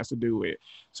 Cheating has to do with.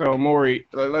 So Maury,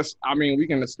 we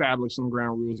can establish some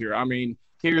ground rules here. I mean,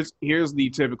 here's the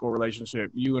typical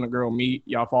relationship. You and a girl meet,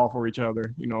 y'all fall for each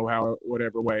other, you know,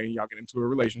 whatever way, y'all get into a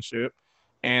relationship,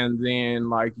 and then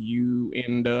like you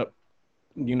end up,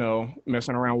 you know,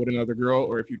 messing around with another girl,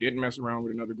 or if you didn't mess around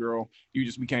with another girl, you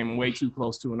just became way too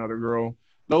close to another girl.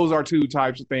 Those are 2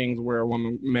 types of things where a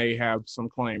woman may have some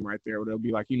claim right there, where they'll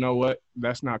be like, you know what,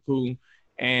 that's not cool.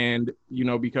 And, you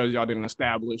know, because y'all didn't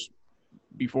establish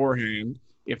beforehand,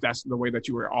 if that's the way that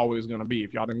you were always going to be,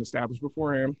 if y'all didn't establish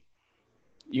beforehand,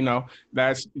 you know,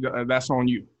 that's on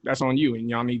you. That's on you. And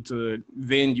y'all need to,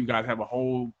 then you guys have a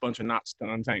whole bunch of knots to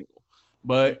untangle.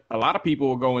 But a lot of people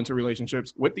will go into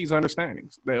relationships with these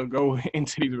understandings. They'll go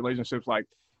into these relationships like,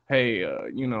 hey,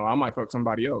 you know, I might fuck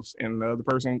somebody else. And the other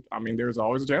person, I mean, there's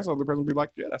always a chance the other person will be like,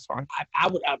 yeah, that's fine. I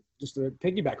would just to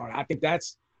piggyback on it, I think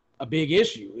that's a big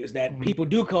issue, is that people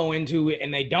do go into it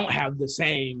and they don't have the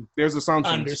same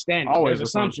understanding. Always There's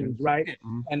assumptions, right?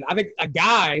 Mm-hmm. And I think a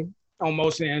guy on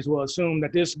most ends will assume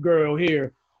that this girl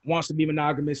here wants to be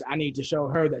monogamous. I need to show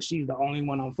her that she's the only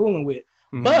one I'm fooling with.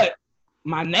 Mm-hmm. But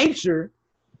my nature,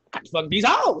 I fuck these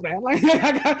hoes, man. Like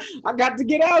I got to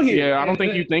get out here. Yeah, I don't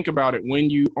think you think about it when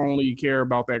you only care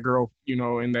about that girl, you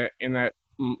know, in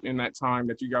that time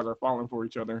that you guys are falling for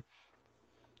each other.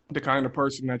 the kind of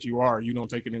person that you are, you don't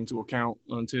take it into account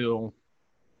until,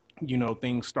 you know,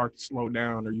 things start to slow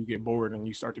down or you get bored and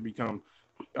you start to become,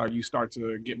 or you start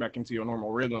to get back into your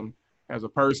normal rhythm as a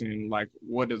person. Like,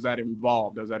 what does that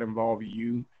involve? Does that involve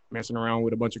you messing around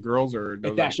with a bunch of girls, or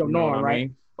does if that's your norm, right?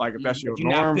 Like, if that's your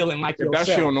norm, not feeling like if yourself,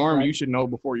 that's your norm, right? you should know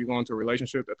before you go into a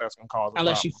relationship that that's gonna cause a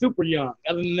unless problem. she's super young.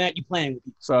 Other than that, you playing with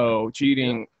people. So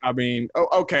cheating, I mean,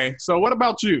 okay. So what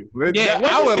about you? Yeah,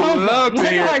 I would love to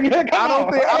hear. I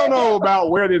don't know about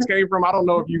where this came from. I don't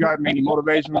know if you got any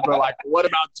motivations, but like, what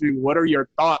about you? What are your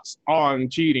thoughts on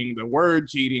cheating? The word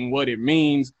cheating, what it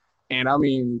means, and I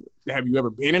mean, have you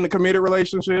ever been in a committed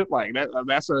relationship? Like that.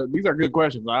 These are good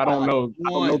questions. I don't know.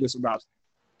 I don't know this about you.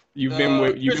 You've been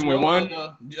with one?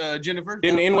 Jennifer.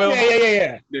 Didn't end well?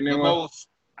 Yeah. Didn't end well?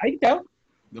 How you go?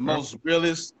 The most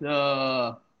realest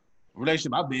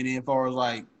relationship I've been in as far as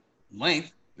like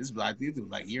length. This was like a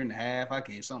year and a half. I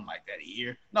can't, something like that. A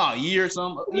year or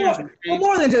something. Well,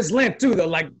 more than just length too, though.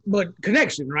 Like, but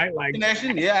connection, right? Like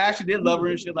connection. Yeah, I actually did love her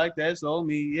and shit like that. So I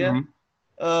mean, yeah.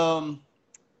 Mm-hmm.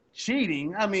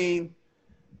 Cheating. I mean,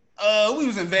 we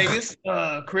was in Vegas.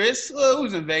 Chris, we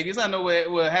was in Vegas. I know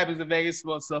what happens in Vegas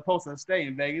was supposed to stay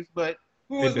in Vegas, but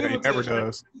it never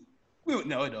does.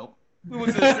 No, it don't. We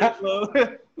went to the strip club.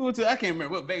 I can't remember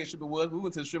what Vegas strip it was. We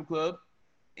went to the strip club,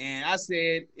 and I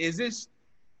said, "Is this?"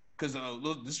 Because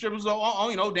the strippers are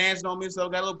on, dancing on me, so I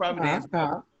got a little private dance.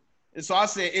 And so I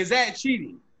said, "Is that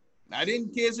cheating?" I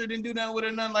didn't kiss her, didn't do nothing with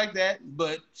her, nothing like that.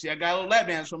 But I got a little lap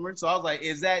dance from her, so I was like,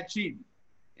 "Is that cheating?"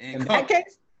 And in that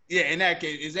case, yeah, in that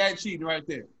case, is that cheating right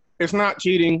there? It's not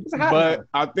cheating, but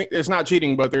I think it's not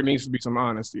cheating, but there needs to be some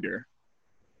honesty there.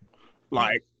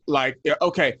 Like,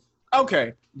 okay.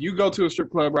 You go to a strip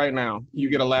club right now, you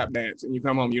get a lap dance, and you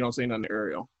come home, you don't say nothing to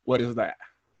Ariel. What is that?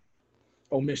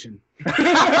 Omission.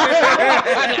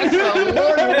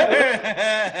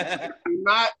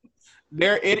 Not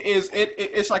there. It is.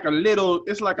 It's like a little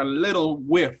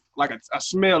whiff, like a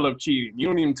smell of cheating. You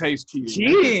don't even taste cheating.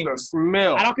 Cheating. It's a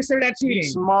smell. I don't consider that cheating. The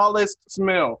smallest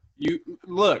smell. You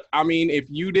look. I mean, if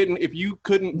you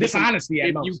couldn't dishonesty,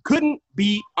 if you couldn't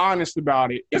be honest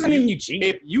about it, doesn't mean you cheat.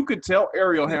 If you could tell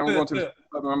Ariel, "Hey, I'm going to the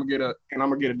club and I'm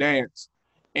gonna get a dance,"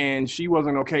 and she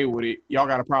wasn't okay with it, y'all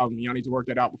got a problem. Y'all need to work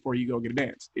that out before you go get a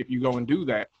dance. If you go and do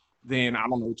that, then I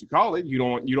don't know what you call it. You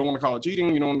don't want to call it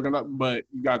cheating. You don't want to, but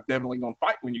you got definitely gonna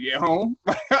fight when you get home.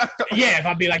 Yeah, if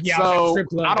I'd be like, yeah, so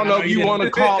I don't know if you want to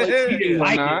call it cheating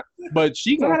or not, but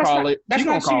she gonna call it. She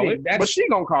gonna call it. But she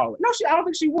gonna call it. No, I don't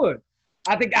think she would.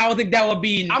 I don't think that would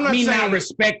be me not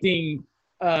respecting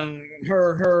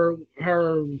her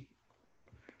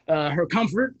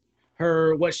comfort,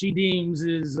 what she deems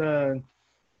is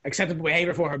acceptable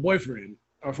behavior for her boyfriend.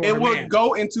 It would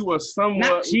go into a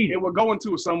somewhat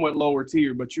lower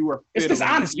tier, but you are it's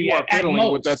dishonesty. You are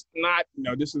fiddling with that's not.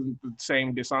 No, this is the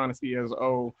same dishonesty as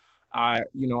I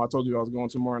told you I was going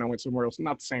somewhere and I went somewhere else.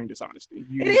 Not the same dishonesty.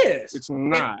 It is. It's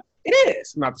not. It is.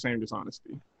 It's not the same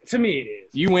dishonesty. To me, it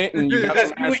is. You went and you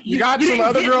got some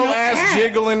other girl ass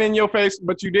jiggling in your face,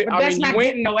 but you didn't. You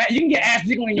can get ass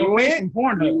jiggling in your face in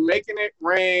Pornhub. You making it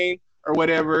rain or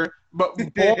whatever. But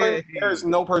porn, there's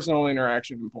no personal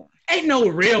interaction in porn. Ain't no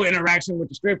real interaction with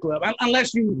the strip club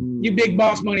unless you big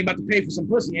boss money about to pay for some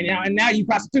pussy, and now you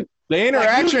prostitute. The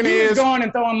interaction is going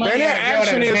and throwing money. The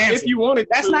interaction is if you wanted.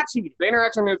 That's not cheating. The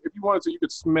interaction is if you wanted to, you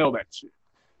could smell that shit.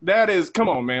 That is, come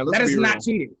on, man. That is not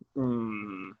cheating.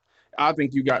 I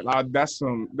think you got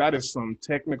that is some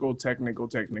technical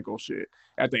shit.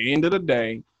 At the end of the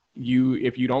day,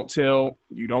 if you don't tell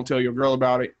your girl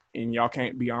about it, and y'all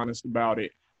can't be honest about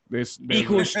it. This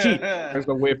equals cheat. There's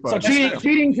the whip. So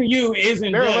cheating to you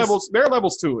isn't. There are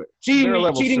levels to it.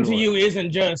 Cheating to you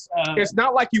isn't just. It's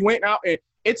not like you went out and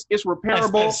it's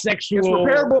repairable. Sexual. It's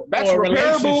repairable. That's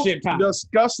repairable.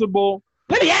 Discussable.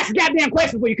 Let me ask a goddamn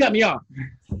question before you cut me off.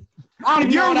 Go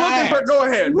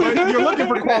ahead. You're looking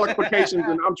for qualifications,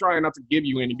 and I'm trying not to give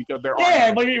you any because there are.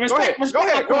 Yeah, but respect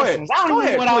my questions. I don't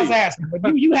know what I was asking,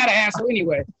 but you had to answer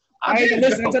anyway. I ain't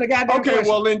listening to the goddamn question.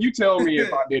 Well then you tell me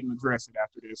if I didn't address it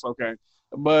after this, okay?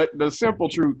 But the simple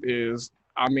truth is,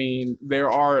 I mean,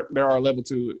 there are levels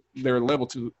to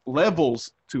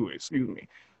it. Excuse me.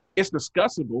 It's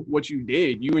discussable what you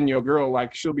did. You and your girl,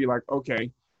 like, she'll be like,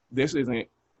 okay, this isn't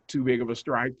too big of a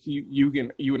strike. You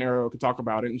and Ariel can talk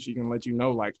about it, and she can let you know,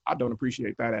 like, I don't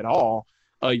appreciate that at all.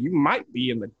 You might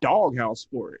be in the doghouse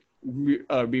for it.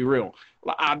 Be real.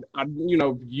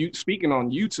 You speaking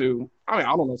on YouTube. I mean,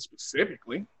 I don't know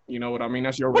specifically. You know what I mean?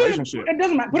 That's your relationship. It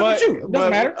doesn't matter. It doesn't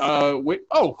matter.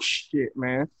 Oh shit,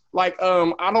 man. Like,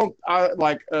 let's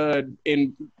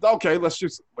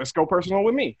go personal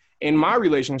with me. In my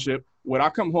relationship, Would I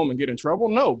come home and get in trouble?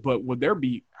 No. But would there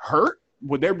be hurt?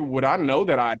 Would I know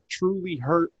that I truly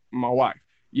hurt my wife?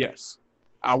 Yes.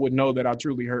 I would know that I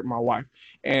truly hurt my wife.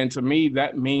 And to me,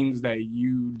 that means that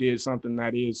you did something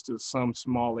that is, to some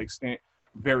small extent,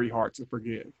 very hard to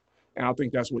forgive. And I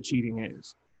think that's what cheating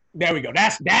is. There we go.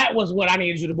 That was what I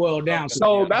needed you to boil down.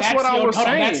 So that's what I was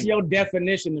saying. That's your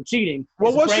definition of cheating.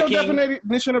 Well, what's your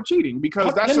definition of cheating?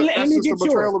 Because that's just a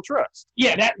betrayal of trust.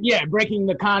 Yeah, breaking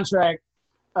the contract.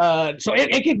 So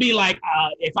it could be like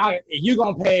if you're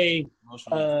gonna pay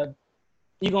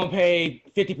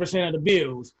 50% of the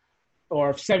bills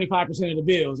or 75% of the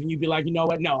bills, and you'd be like, you know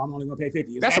what? No, I'm only gonna pay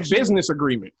 50. That's a business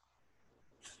agreement.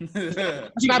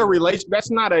 That's not a relation. That's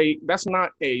not a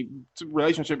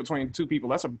relationship between two people.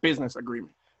 That's a business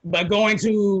agreement. But going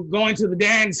to the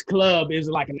dance club is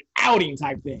like an outing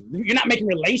type thing. You're not making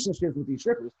relationships with these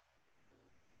strippers.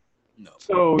 No.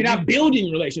 So you're not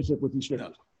building relationship with these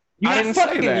strippers. No. You're not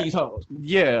fucking these hoes.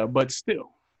 Yeah, but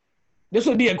still. This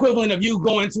would be equivalent of you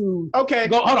going to hold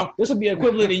on. This would be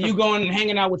equivalent of you going and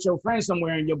hanging out with your friend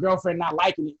somewhere and your girlfriend not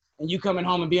liking it, and you coming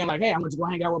home and being like, hey, I'm going to go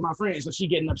hang out with my friends, so she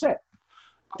getting upset.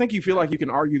 I think you feel like you can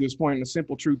argue this point, and the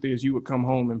simple truth is you would come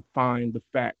home and find the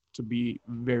fact to be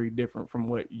very different from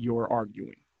what you're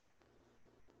arguing.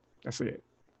 That's it.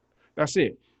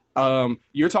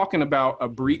 You're talking about a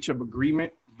breach of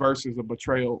agreement versus a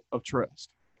betrayal of trust.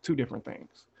 Two different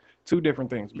things.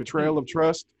 Betrayal of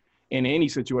trust in any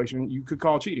situation you could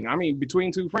call cheating. I mean,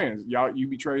 between two friends, you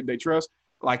betrayed their trust.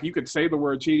 Like, you could say the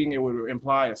word cheating, it would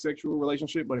imply a sexual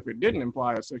relationship, but if it didn't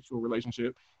imply a sexual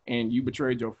relationship and you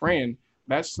betrayed your friend,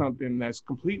 that's something that's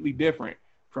completely different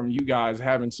from you guys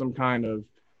having some kind of,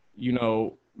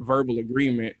 verbal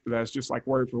agreement that's just like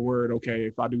word for word. Okay,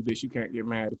 if I do this, you can't get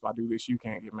mad. If I do this, you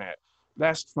can't get mad.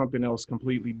 That's something else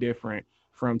completely different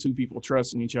from two people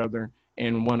trusting each other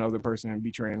and one other person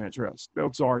betraying that trust.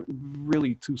 Those are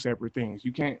really two separate things.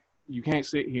 You can't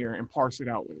sit here and parse it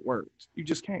out with words. You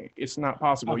just can't. It's not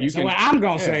possible. Okay, what I'm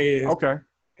going to say is,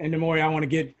 and the more I want to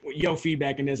get your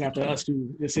feedback in this after us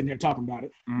two just sitting here talking about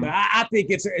it. Mm-hmm. But I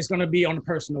think it's going to be on a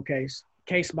personal case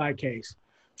by case.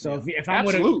 So if I'm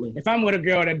with a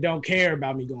girl that don't care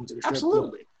about me going to the strip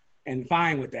club and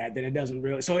fine with that, then it doesn't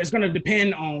really. So it's going to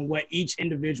depend on what each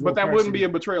individual. But that wouldn't be a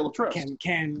betrayal of trust.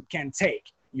 Can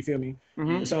take. You feel me?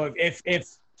 Mm-hmm. So if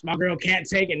my girl can't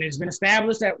take it and it's been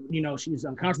established that she's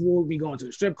uncomfortable with me going to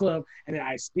the strip club, and then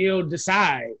I still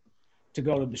decide to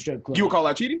go to the strip club, you would call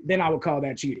that cheating? Then I would call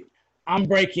that cheating. I'd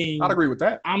agree with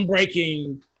that. I'm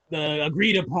breaking the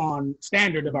agreed upon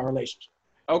standard of our relationship.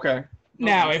 Okay.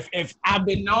 Now, if I've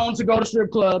been known to go to strip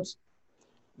clubs,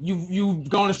 you've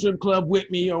gone to strip club with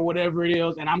me or whatever it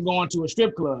is, and I'm going to a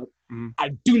strip club, mm-hmm. I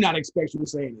do not expect you to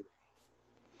say anything.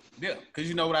 Yeah, because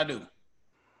you know what I do.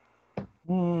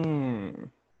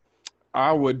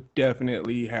 I would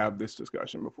definitely have this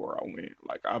discussion before I went.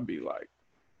 Like, I'd be like,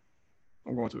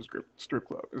 I'm going to a strip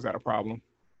club. Is that a problem?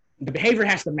 The behavior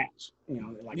has to match.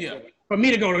 For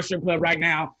me to go to a strip club right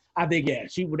now, I think,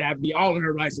 she would be all in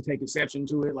her rights to take exception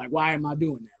to it. Like, why am I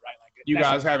doing that, right? Like, you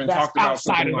guys haven't talked about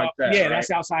something like that, yeah, right? That's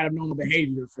outside of normal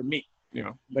behavior for me.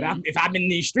 But if I'm in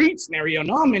these streets, scenario,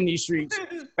 no, I'm in these streets.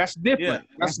 That's different.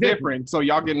 Yeah, that's different. So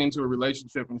y'all getting into a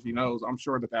relationship and she knows, I'm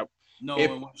sure that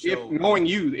if knowing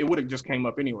you, it would have just came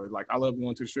up anyway. Like, I love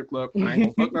going to the strip club. I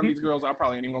ain't gonna fuck none of these girls. I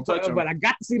probably ain't even gonna touch them. But I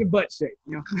got to see the butt shake.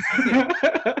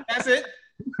 That's it.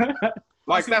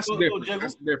 Like, that's different.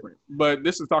 That's different. But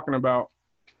this is talking about,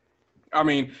 I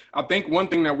mean, I think one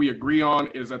thing that we agree on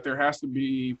is that there has to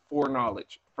be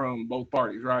foreknowledge from both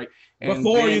parties, right? And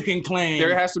before you can claim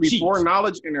there has to be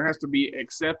foreknowledge and there has to be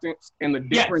acceptance. And the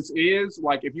difference is,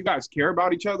 like, if you guys care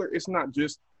about each other, it's not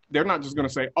just, they're not just going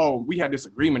to say, oh, we had this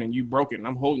agreement and you broke it and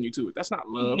I'm holding you to it. That's not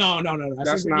love. No.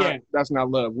 That's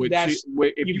not love.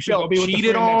 If you felt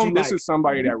cheated on, this is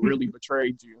somebody that really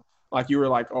betrayed you. Like, you were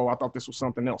like, oh, I thought this was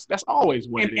something else. That's always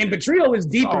what it is. And betrayal is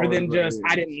deeper than just,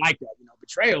 I didn't like that.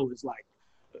 Betrayal is like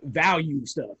value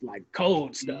stuff, like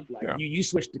code stuff. Like, you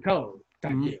switch the code.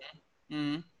 Mm-hmm.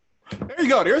 Mm-hmm. There you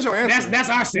go. There's your answer. That's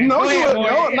our sense.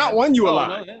 No, not one you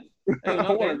alive.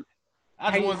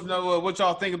 I just want to know what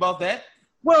y'all think about that.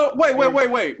 Well,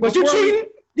 wait. Was you cheating?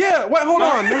 Yeah, wait, hold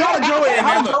on.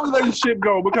 How did your relationship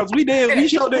go? Because we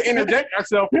showed to interject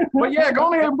ourselves. But yeah,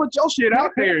 go ahead and put your shit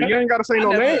out there. You ain't got to say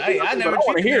no name. I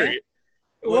want to hear it.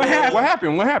 What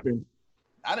happened?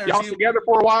 Y'all together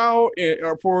for a while,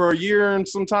 or for a year and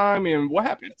some time, and what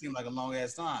happened? It seemed like a long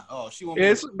ass time. Oh, she won't.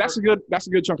 That's a good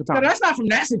chunk of time. No, that's not from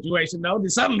that situation though.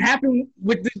 Did something happen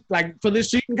with this, like, for this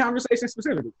cheating conversation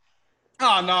specifically?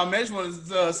 Oh no, man! I just wanted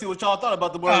to see what y'all thought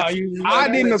about the word. I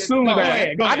didn't assume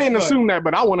that. I didn't assume that,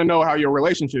 but I want to know how your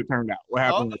relationship turned out. What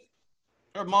happened?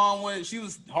 Her mom went. She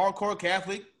was hardcore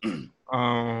Catholic.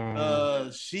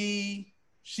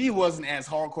 She wasn't as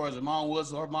hardcore as her mom was.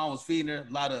 So her mom was feeding her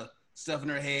a lot of stuff in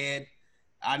her head.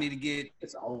 I need to get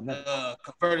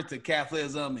converted to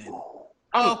Catholicism, and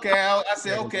okay, I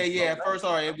said okay, yeah. First,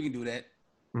 all right, we can do that.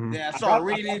 Mm-hmm. Then I started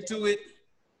reading into it.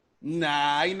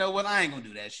 Nah, you know what? I ain't gonna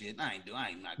do that shit. I ain't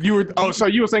not. You were so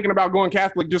you were thinking about going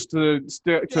Catholic just to keep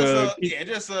the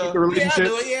relationship?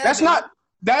 Do it, yeah, that's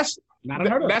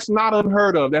not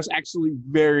unheard of. That's actually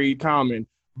very common.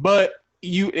 But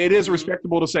it is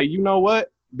respectable to say, you know what?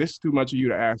 This is too much of you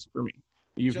to ask for me.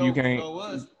 You can't.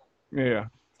 Yeah.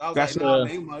 That's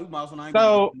that's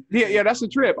a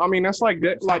trip. I mean, that's like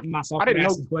that. Like I didn't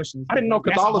know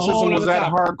Catholicism was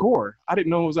that hardcore. I didn't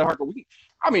know it was that hardcore.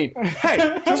 Hey,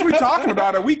 since we're talking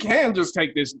about it, we can just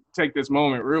take this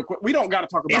moment real quick. We don't got to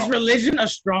talk about. Is religion a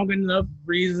strong enough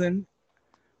reason?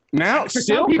 Now,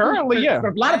 still people, currently, yeah. For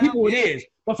a lot of people, it is.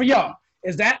 But for y'all,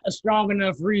 is that a strong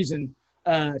enough reason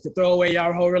to throw away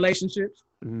your whole relationships?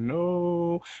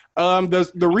 No.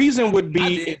 The reason would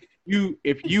be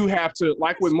if you have to,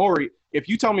 like with Maury, if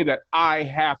you tell me that I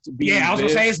have to be, I was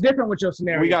gonna say it's different with your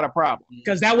scenario. We got a problem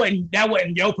because that wasn't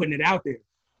yo putting it out there.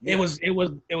 Yeah.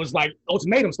 It was like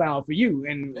ultimatum style for you,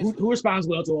 and who responds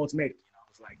well to ultimatum?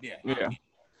 It's like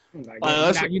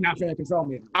you're not trying to control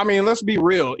me. I mean, let's be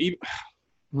real.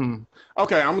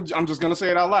 Okay, I'm just gonna say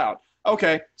it out loud.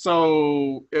 Okay,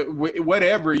 so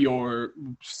whatever your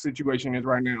situation is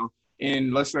right now,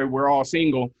 and let's say we're all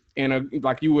single. And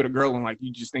like you with a girl and like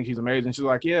you just think she's amazing. She's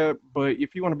like, yeah, but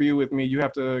if you want to be with me, you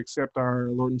have to accept our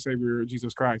Lord and Savior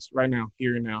Jesus Christ right now,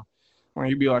 here and now. And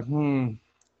you'd be like, Can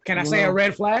I say a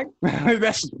red flag?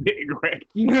 That's a big red.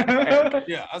 Yeah,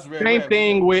 that's red. Same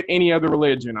thing with any other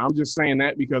religion. I'm just saying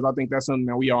that because I think that's something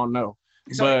that we all know.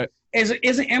 So but is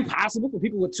it impossible for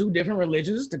people with two different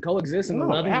religions to coexist in a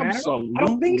loving manner? I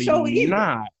don't think so either.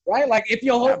 Not. Right? Like if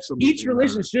each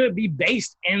religion should be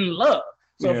based in love.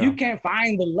 So if you can't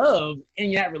find the love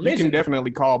in that religion, you can definitely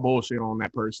call bullshit on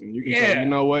that person. You can say, you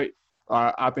know what?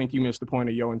 I think you missed the point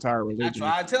of your entire religion.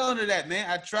 I tried telling her that, man.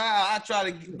 I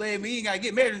try to blame me. You gotta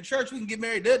get married in church. We can get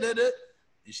married. And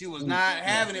she was not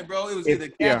having it, bro. It was either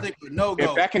Catholic or no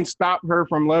go. If that can stop her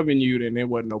from loving you, then it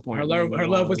wasn't no point. Her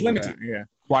love was limited. Yeah,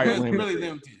 quite limited. Really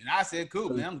limited. And I said, cool,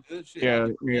 man. I'm good. Shit. Yeah.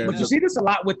 But you see this a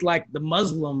lot with like the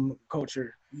Muslim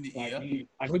culture.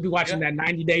 Like we'd be watching that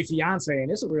 90 Day Fiance,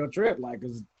 and it's a real trip. Like,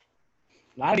 cause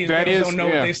a lot of these girls don't know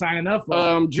what they're signing up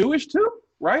for. Jewish too,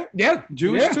 right? Yeah,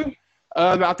 Jewish too.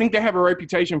 I think they have a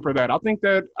reputation for that. I think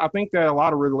that a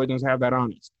lot of religions have that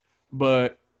honest,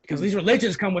 but because these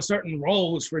religions come with certain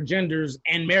roles for genders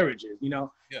and marriages,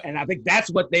 and I think that's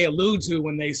what they allude to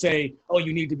when they say, "Oh,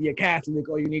 you need to be a Catholic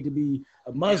or you need to be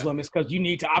a Muslim." It's because you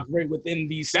need to operate within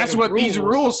these. That's what these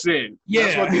rules said. Yeah,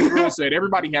 that's what these rules said.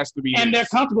 Everybody has to be, and they're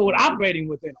comfortable with operating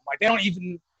within them. Like they don't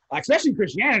even. Like, especially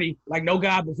Christianity, like no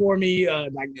God before me,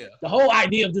 the whole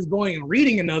idea of just going and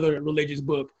reading another religious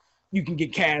book, you can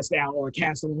get cast out or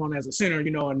cast on as a sinner,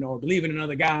 or believing in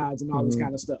other gods and all this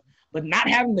kind of stuff. But not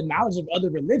having the knowledge of other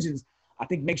religions, I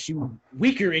think makes you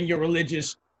weaker in your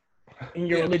religious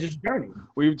journey.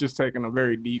 We've just taken a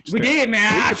very deep step. We did,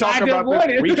 man. I talk about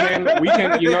this. We can,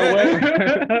 you know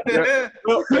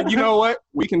what? You know what?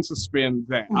 We can suspend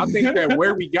that. I think that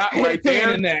where we got right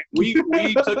there, we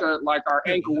took our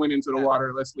ankle went into the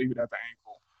water. Let's leave it at the ankle.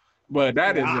 But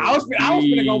that is I was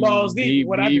gonna go balls deep.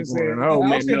 What I just said. Oh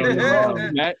man, no.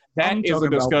 That is a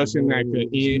discussion that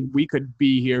we could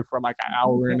be here for like an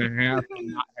hour and a half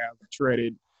and not have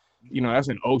treaded. That's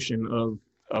an ocean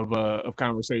of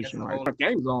conversation, right? The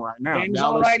game's on right now.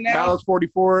 Dallas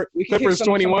 44, Clippers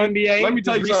 21. Let me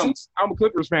tell you something. I'm a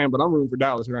Clippers fan, but I'm rooting for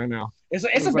Dallas right now. It's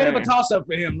a bit of a toss up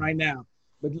for him right now.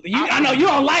 But I know you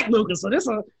don't like Luka, so this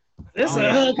a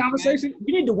conversation.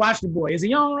 You need to watch the boy. Is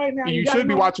he on right now? You should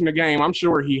be watching the game. I'm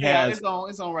sure he has.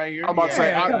 It's on right here. I'm about to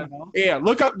say,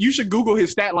 look up. You should Google his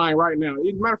stat line right now.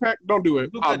 As a matter of fact, don't do it.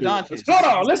 Hold on.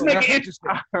 Let's make it interesting.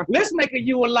 Let's make a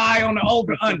you a lie on the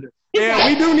over under. Yeah,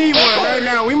 we do need one right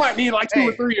now. We might need like 2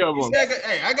 or 3 of them.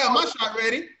 Hey, I got my shot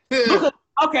ready.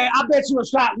 Okay, I bet you a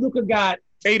shot. Luka got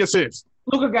 8 assists.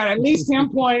 Luka got at least 10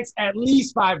 points, at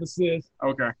least 5 assists.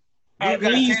 Okay. At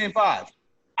least 10 and 5.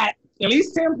 At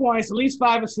least 10 points, at least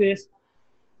 5 assists,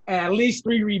 and at least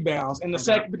 3 rebounds in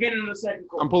the beginning of the second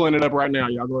quarter. I'm pulling it up right now.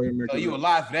 Y'all go ahead and make it. You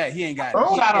alive for that? He ain't got.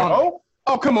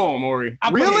 Oh, come on, Maury.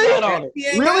 Really?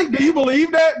 Really? Do you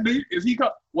believe that?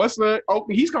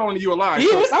 He's calling you a liar.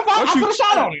 I put a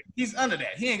shot on it. He's under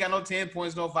that. He ain't got no 10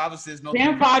 points, no 5 assists, no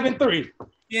 10, 5, and 3.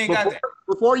 He ain't got that.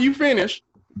 Before you finish,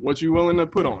 what you willing to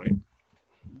put on it?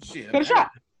 Shit. Put a shot.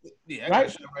 Yeah, I got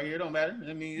a shot right here. Don't matter.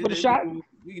 I mean, put a shot.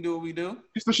 We can do what we do.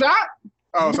 It's the shot?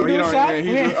 Oh, so he don't.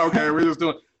 Okay, we're just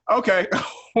doing. Okay.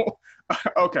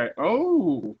 Okay.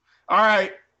 Oh. All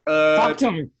right. Talk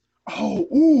to me. Oh.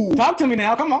 Ooh. Talk to me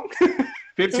now. Come on.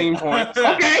 15 points.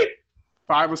 Okay.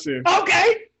 5 assists.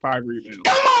 Okay. 5 rebounds.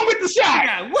 Come on with the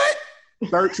shot. What?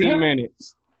 13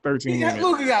 minutes. 13 minutes.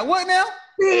 Luka got what now?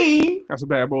 That's a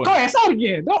bad boy. Go ahead. Start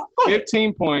again. Go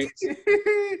 15 points.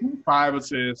 5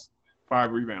 assists.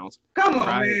 5 rebounds. Come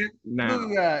on, man.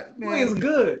 Now. It's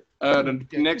good. The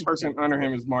next person under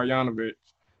him is Marjanovic.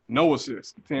 No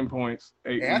assists. 10 points.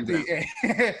 8 rebounds.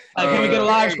 Can we get a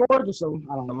live score? Just so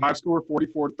I don't know. A live score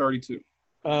 44-32.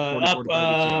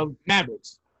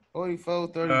 Mavericks.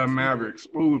 44-32. Mavericks.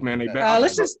 Ooh, man, they back.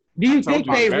 Do you think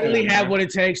they really have what it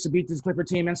takes to beat this Clipper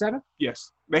team in 7?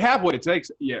 Yes. They have what it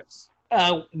takes. Yes.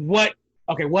 What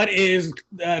is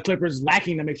Clippers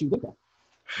lacking that makes you think that?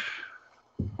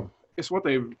 It's what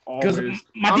they've always.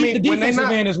 The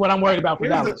defensive end is what I'm worried about for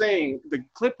Here's Dallas. the thing: the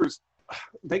Clippers,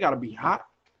 they got to be hot,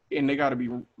 and they got to be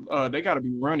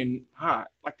running hot,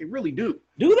 like they really do.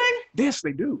 Do they? Yes,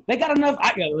 they do. They got enough.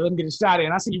 Let me get a shot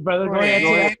in. I see you, brother. Go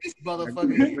ahead. This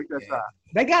motherfucker.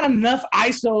 They got enough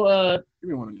ISO. Give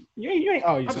me one of these. You ain't.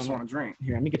 Oh, you I just want to drink.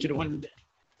 Here, let me get you the one.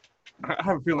 I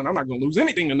have a feeling I'm not gonna lose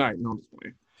anything tonight. No, I'm just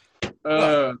playing.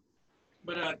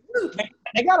 But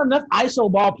they got enough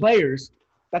ISO ball players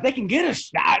that they can get a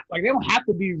shot. Like, they don't have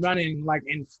to be running like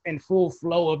in full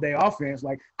flow of their offense.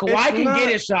 Like, Kawhi can get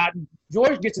his shot,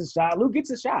 George gets his shot, Luke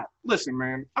gets a shot. Listen,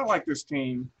 man, I like this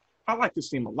team. I like this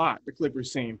team a lot, the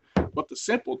Clippers team. But the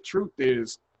simple truth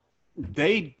is,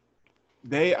 I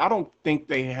don't think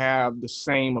they have the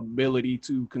same ability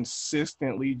to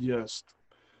consistently just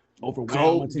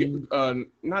overwhelm a team.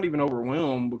 Not even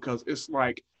overwhelm, because it's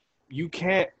like you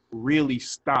can't really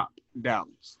stop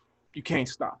Dallas. You can't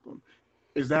stop them.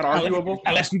 Is that arguable?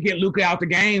 Unless you get Luka out the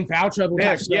game, foul trouble.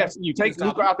 Yes. You take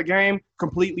Luka out the game,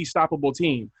 completely stoppable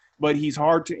team. But he's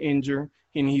hard to injure,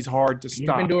 and he's hard to stop. He's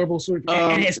been durable,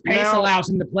 and his pace allows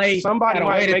him to play. Somebody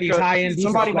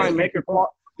might make a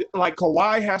like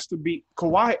Kawhi has to be.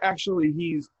 Kawhi actually,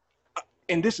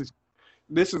 and this is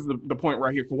the point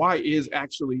right here. Kawhi is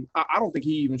actually. I don't think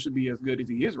he even should be as good as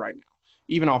he is right now.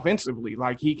 Even offensively,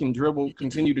 like he can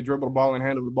continue to dribble the ball and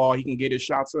handle the ball. He can get his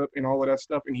shots up and all of that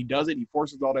stuff, and he does it. He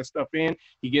forces all that stuff in.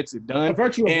 He gets it done.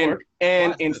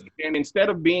 And instead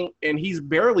of being, and he's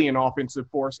barely an offensive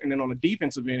force, and then on the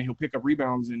defensive end, he'll pick up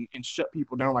rebounds and shut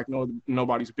people down like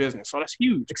nobody's business. So that's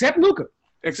huge. Except Luka.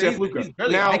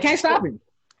 Now they can't stop him.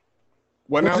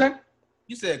 What now?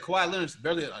 You said Kawhi Leonard's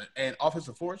barely an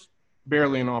offensive force?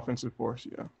 Barely an offensive force,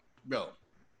 yeah. Bro.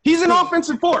 He's an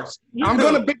offensive force. I'm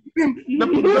going to pick him.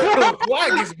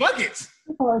 Kawhi gets buckets.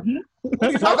 What are you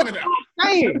talking about?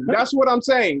 That's what I'm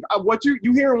saying. What you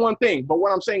hearing one thing, but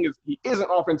what I'm saying is he is an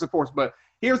offensive force. But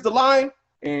here's the line,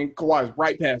 and Kawhi's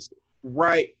right past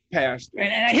it.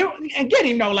 And get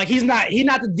him, though. Like, he's not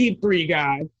the deep three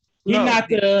guy. He's not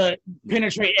the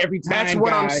penetrate every time. That's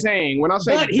what guy. I'm saying. When I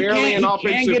say barely an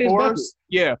offensive force,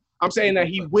 yeah, I'm saying that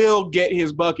he will get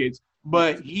his buckets,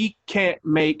 but he can't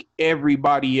make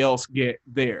everybody else get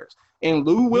theirs. And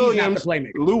Lou Williams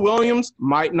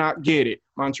might not get it.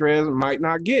 Montrez might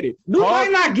not get it.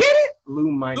 Might not get it?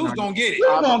 Lou's gonna get it.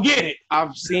 Lou's gonna get it.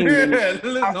 I've seen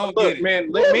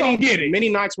many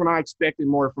nights when I expected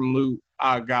more from Lou,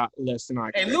 I got less than I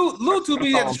expected. And Lou to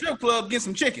be at the strip club get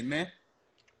some chicken, man.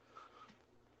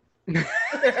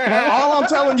 All I'm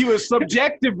telling you is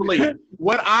subjectively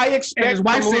what I expect. And his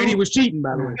wife said he was cheating,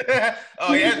 by the way.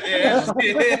 Oh yeah.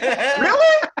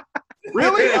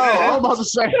 Really? Oh, I was about to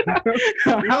say.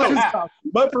 Really?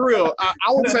 But for real, I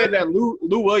would say that Lou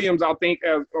Williams, I think,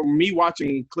 as me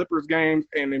watching Clippers games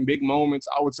and in big moments,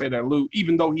 I would say that Lou,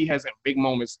 even though he hasn't big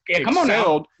moments excelled, come on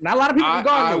now. Not a lot of people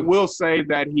I will say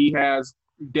that he has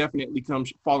definitely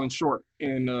fallen short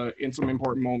in some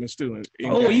important moments too.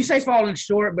 You say falling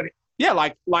short, but yeah, he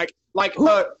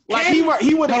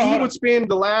would spend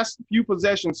the last few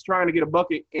possessions trying to get a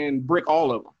bucket and brick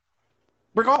all of them.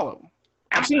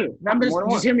 I've seen it.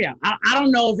 Just hear me out. I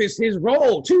don't know if it's his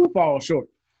role to fall short.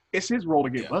 It's his role to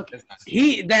get buckets.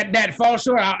 That fall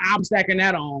short. I'm stacking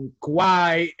that on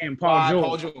Kawhi and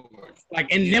Paul George. Like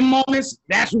in them moments,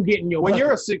 that's who getting your. When bucket.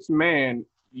 You're a sixth man,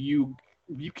 you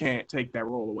can't take that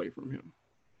role away from him.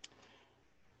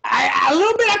 A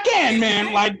little bit I can,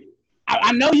 man. Like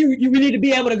I know you need to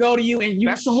be able to go to you, and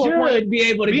you should be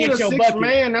able to get your bucket.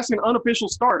 Man, that's an unofficial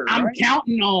starter. I'm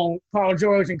counting on Paul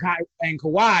George and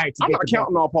Kawhi. I'm not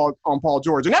counting on Paul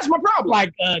George, and that's my problem.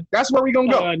 Like that's where we gonna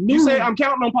go. You say I'm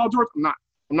counting on Paul George. I'm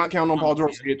not counting on Paul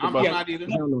George to get the bucket. I'm not either.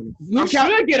 You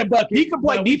should get a bucket. He can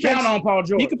play defense. Count on Paul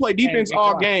George. He can play defense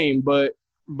all game, but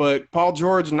But Paul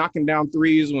George knocking down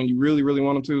threes when you really, really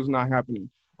want him to is not happening.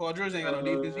 Paul George ain't got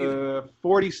no defense either.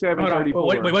 47-34.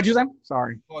 Wait, what'd you say?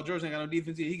 Sorry. Paul George ain't got no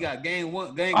defense either. He got game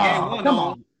one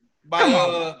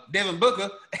by Devin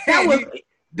Booker.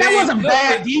 That wasn't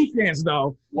bad defense,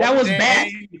 though. That was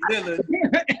bad.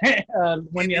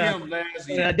 When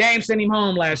Dame sent him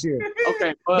home last year.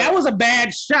 Okay, that was a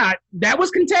bad shot. That was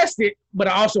contested, but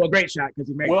also a great shot because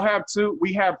he made.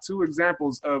 We have two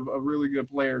examples of a really good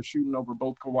player shooting over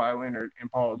both Kawhi Leonard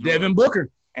and Paul George. Devin Booker.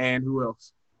 And who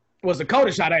else? Was the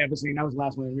coldest shot I ever seen. That was the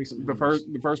last one recently. The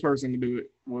first person to do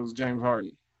it was James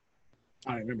Harden.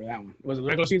 I don't remember that one. Was it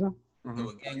regular season? Mm-hmm.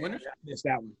 Game winner? Missed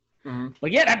that one. Mm-hmm.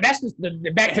 But yeah, that's just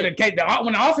the back to the case.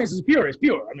 When the offense is pure, it's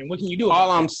pure. I mean, what can you do?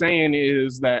 All I'm saying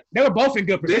is that they were both in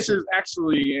good position. This is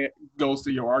actually goes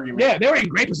to your argument. Yeah, they were in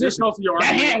great position. Goes to your that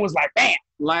argument. hand was like, bam.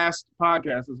 Last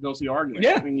podcast, let's go to your argument.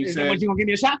 Yeah. And you said, "What, you gonna give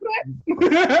me a shot for that?"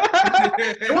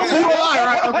 It was a you a lie,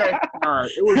 right? Okay. All right.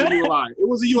 It was a you a lie. It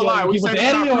was a you a lie. We said it's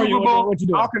not provable. What you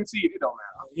doing? I'll concede. It don't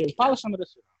matter. Yeah, follow some of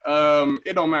this.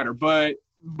 It don't matter.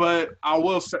 But I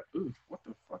will say, ooh, what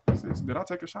the fuck is this? Did I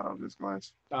take a shot out of this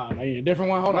glass? No, you a different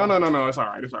one. Hold on. No. It's all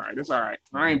right.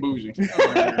 I ain't bougie.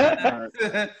 All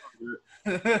right.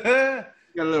 Got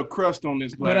a little crust on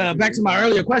this glass. But back to my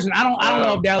earlier question, I don't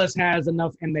know if Dallas has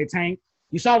enough in their tank.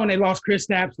 You saw when they lost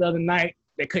Kristaps the other night,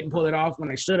 they couldn't pull it off when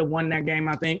they should have won that game.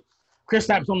 I think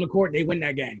Kristaps on the court, they win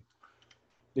that game.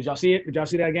 Did y'all see it? Did y'all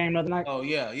see that game the other night? Oh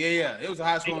yeah. It was a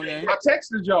high scoring game. I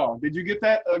texted y'all. Did you get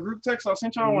that group text I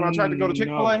sent y'all when I tried to go to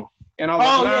Chick-fil-A? No. And I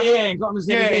was and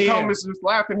Coleman was just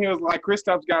laughing. He was like,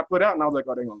 Kristaps got put out, and I was like,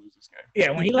 oh, they're gonna lose this game.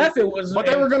 Yeah, when he left, it was. But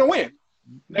they were gonna win.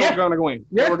 They were gonna win.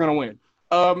 Yeah. They were gonna win.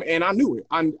 And I knew it.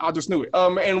 I just knew it.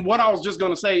 And what I was just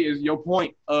gonna say is your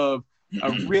point of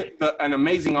an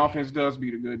amazing offense does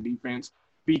beat a good defense,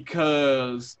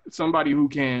 because somebody who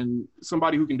can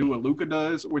do what Luka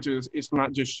does, which is it's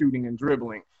not just shooting and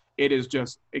dribbling. It is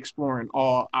just exploring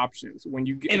all options. When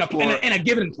you get in a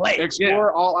given play,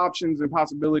 explore all options and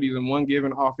possibilities in one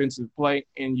given offensive play,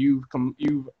 and you've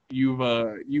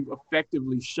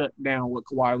effectively shut down what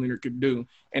Kawhi Leonard could do,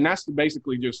 and that's to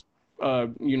basically just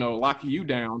lock you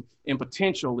down and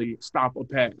potentially stop a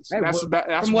pass. That's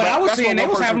from what I was seeing, they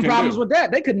was having problems with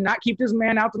that. They could not keep this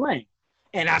man out the lane,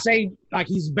 and I say like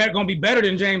he's going to be better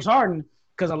than James Harden.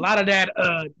 Because a lot of that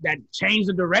change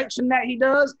of direction that he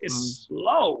does is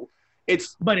slow.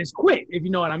 But it's quick, if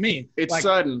you know what I mean. It's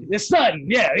sudden. It's sudden.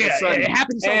 Yeah. It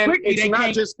happens so quickly. It's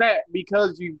not just that,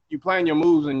 because you plan your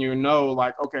moves and you know,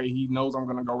 like, okay, he knows I'm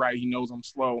gonna go right. He knows I'm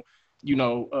slow.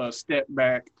 Step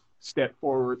back, step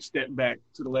forward, step back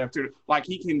to the left. Like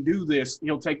he can do this.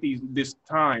 He'll take this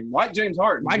time, like James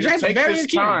Harden. Take this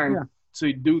time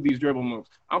to do these dribble moves.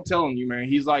 I'm telling you, man,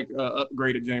 he's like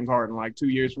upgraded James Harden. Like 2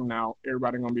 years from now,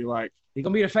 everybody gonna be like, he's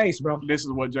gonna be the face, bro. This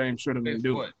is what James should have been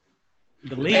doing.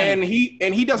 The league. And he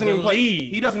doesn't even play.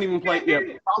 He doesn't even play. Yeah,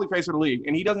 probably face for the league,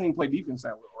 and he doesn't even play defense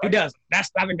that well. Right? He does.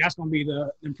 I think that's gonna be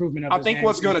the improvement of. I think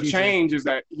what's gonna change is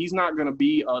that he's not gonna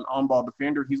be an on-ball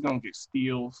defender. He's gonna get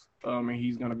steals. And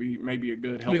he's gonna be maybe a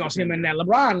good help. We're gonna see him in that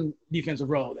LeBron defensive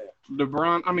role there.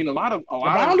 LeBron. I mean, a lot of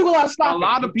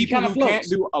people who can't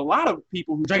do. A lot of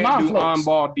people who can't do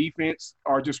on-ball defense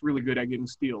are just really good at getting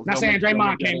steals. Not saying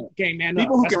Draymond can't man up.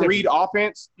 People who can read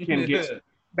offense can get.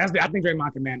 I think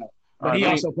Draymond can man up. But he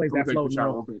also plays that floating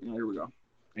role. Here we go.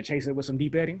 And chase it with some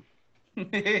deep Eddie. I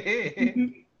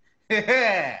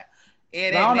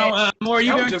don't know. More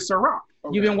you been just Ciroc.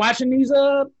 Okay. You been watching these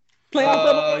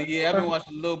playoffs? Yeah, I've been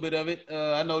watching a little bit of it.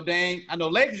 I know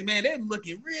Lakers, man, they're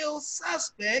looking real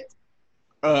suspect.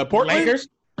 Portland? Lakers?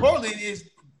 Portland is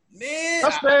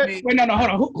suspect. Wait, no, hold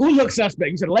on. Who looks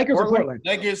suspect? You said Lakers or Portland?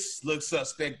 Lakers look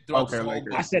suspect. Okay,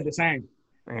 Lakers. I said the same.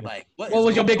 Like, what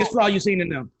was your biggest flaw you seen in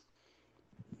them?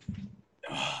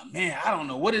 Oh, man, I don't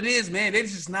know what it is, man. They're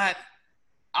just not.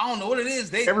 I don't know what it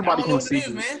is. Everybody can see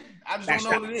it, man. I just don't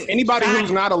know what it is. Anybody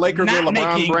who's not a Lakers or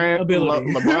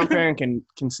LeBron fan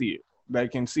can see it. They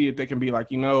can see it. They can be like,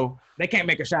 they can't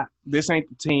make a shot. This ain't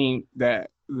the team that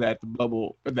the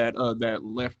bubble that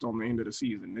left on the end of the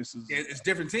season. This is it's a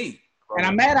different team. And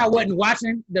I'm mad I wasn't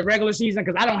watching the regular season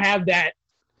because I don't have that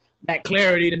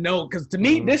clarity to know. Because to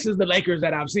me, this is the Lakers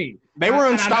that I've seen. They were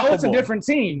unstoppable. I know it's a different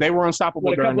team. They were unstoppable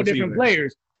with a couple different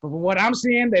players. But from what I'm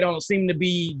seeing, they don't seem to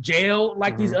be jailed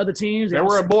like these other teams. They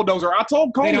were a bulldozer. I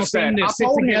told Coleman that. I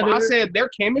told him, I said their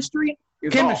chemistry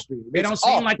is off. They don't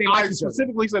seem like they like each other. I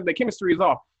specifically said the chemistry is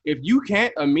off. If you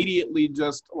can't immediately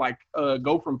just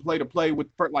go from play to play with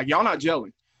y'all not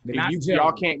gelling.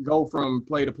 Y'all can't go from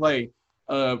play to play,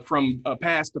 from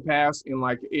pass to pass and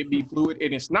it be fluid,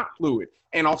 and it's not fluid.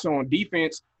 And also on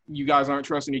defense, you guys aren't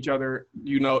trusting each other,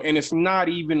 and it's not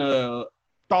even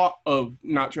thought of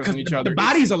not trusting each other. The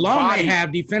bodies alone they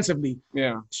have defensively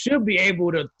should be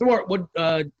able to thwart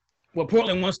what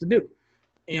Portland wants to do.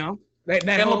 You know, and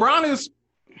LeBron is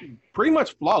pretty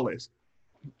much flawless.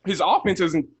 His offense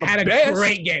isn't had a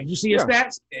great game. You see his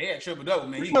stats? Yeah, triple double,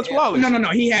 man. Pretty much flawless. No.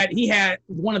 He had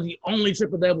one of the only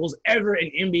triple doubles ever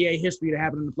in NBA history to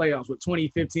happen in the playoffs with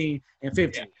 2015 and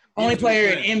 15. Only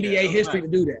player in NBA history to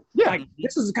do that. Yeah. Like,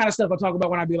 this is the kind of stuff I talk about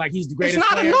when I be like, he's the greatest. It's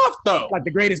not player, enough though. Like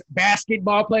the greatest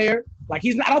basketball player. Like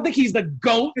I don't think he's the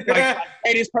GOAT, like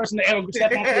greatest person to ever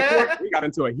step on the court. We got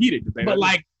into a heated debate. But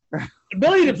like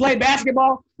ability to play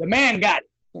basketball, the man got it.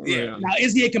 Yeah. Now,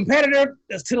 is he a competitor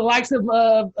to the likes of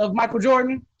Michael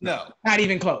Jordan? No. Not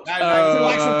even close. To the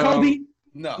likes of Kobe?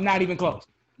 No. Not even close.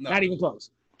 No. Not even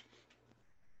close.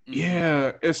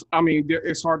 Yeah, it's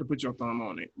hard to put your thumb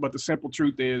on it, but the simple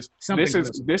truth is this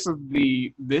is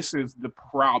the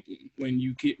problem when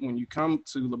you come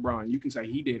to LeBron. You can say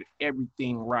he did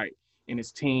everything right and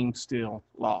his team still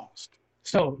lost.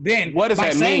 So then, what does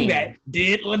that mean? That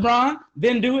did LeBron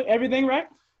then do everything right?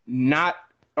 Not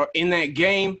in that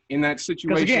game, in that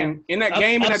situation,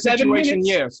 Minutes,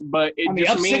 yes. But it just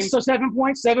up means 6 or 7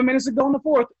 points, 7 minutes to go in the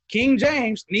fourth. King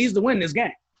James needs to win this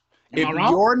game. If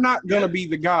you're not gonna be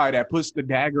the guy that puts the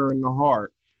dagger in the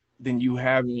heart, then you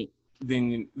haven't.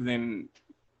 Then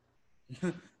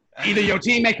either your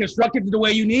team ain't constructed the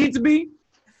way you need to be,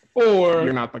 or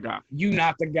you're not the guy. You're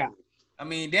not the guy. I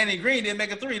mean, Danny Green didn't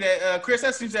make a three. That Chris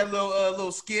Estes that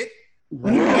little skit.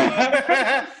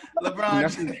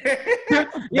 LeBron.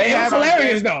 They have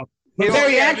hilarious though.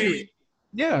 Very accurate.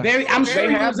 Yeah, I'm sure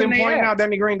they have been pointing out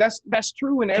Danny Green. That's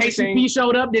true and everything. KCP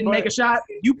showed up, didn't make a shot.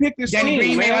 You picked this Danny team,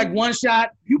 Green man. made like one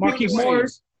shot. Marquise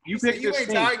Morris. You picked this team.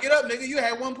 team. You ain't tired. Get up, nigga. You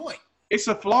had 1 point. It's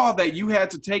a flaw that you had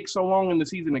to take so long in the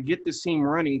season to get this team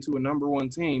running to a number one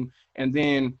team, and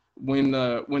then when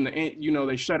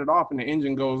they shut it off and the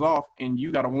engine goes off and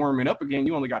you got to warm it up again,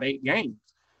 you only got 8 games.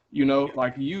 You know,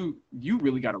 like you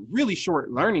really got a really short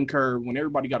learning curve when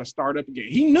everybody got to start up again.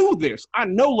 He knew this. I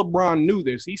know LeBron knew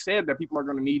this. He said that people are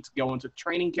going to need to go into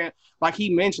training camp. Like he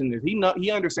mentioned this. He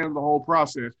understands the whole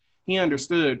process. He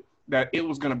understood that it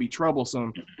was going to be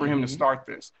troublesome for him to start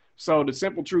this. So the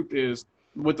simple truth is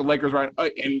with the Lakers, right?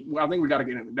 And I think we got to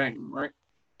get into Dame, right?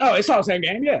 Oh, it's all the same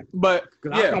game, yeah. But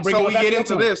yeah, so we get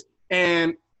into this,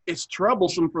 and it's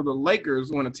troublesome for the Lakers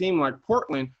when a team like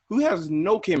Portland, who has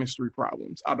no chemistry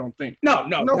problems, I don't think. No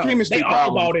chemistry they problems.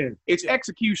 All bought in. It's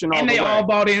execution all the way. And they all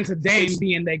bought into Dame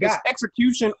being their guy. It's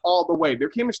execution all the way. Their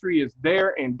chemistry is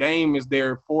there, and Dame is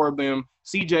there for them.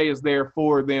 CJ is there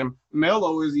for them.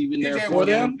 Melo is even there for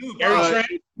them.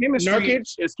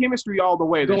 It's chemistry all the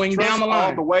way. Going down the line.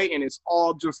 All the way, and it's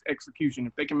all just execution.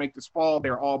 If they can make this fall,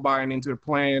 they're all buying into the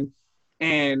plan.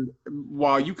 And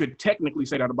while you could technically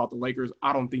say that about the Lakers,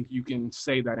 I don't think you can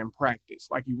say that in practice.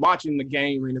 Like you watching the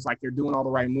game and it's like they're doing all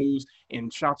the right moves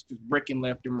and shots just breaking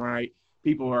left and right.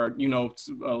 People are,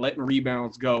 letting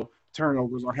rebounds go.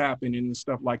 Turnovers are happening and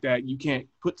stuff like that. You can't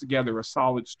put together a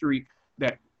solid streak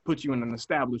that puts you in an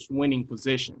established winning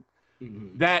position.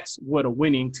 Mm-hmm. That's what a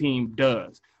winning team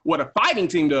does. What a fighting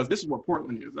team does, this is what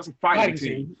Portland is. That's a fighting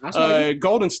team.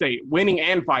 Golden State, winning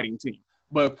and fighting team.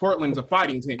 But Portland's a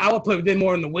fighting team. I would put them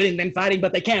more in the winning than fighting,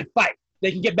 but they can't fight.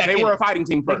 They can get back in. They were a fighting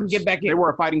team first. They can get back in. They were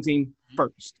a fighting team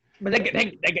first. But they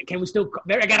can we still –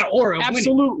 they got an aura of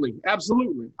winning.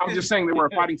 Absolutely. I'm just saying they were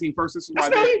a fighting team first. This is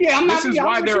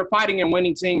why they're a fighting and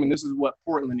winning team, and this is what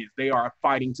Portland is. They are a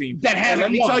fighting team.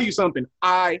 Let me tell you something.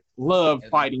 I love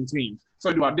fighting teams.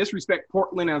 So do I disrespect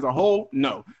Portland as a whole?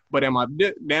 No. But am I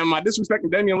disrespecting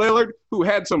Damian Lillard, who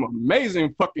had some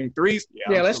amazing fucking threes?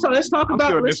 Yeah, let's talk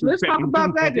about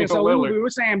that then. So we were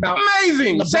saying about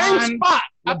amazing LeBron, same spot.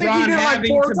 I think he did like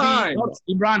 4 times.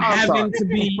 LeBron having to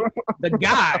be the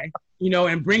guy,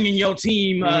 and bringing your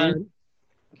team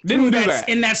didn't do that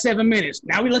in that 7 minutes.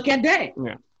 Now we look at Dame.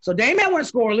 Yeah. So Dame went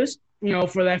scoreless,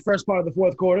 for that first part of the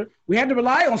fourth quarter. We had to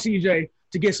rely on CJ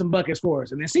to get some buckets for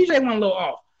us, and then CJ went a little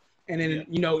off. And then,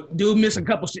 dude missed a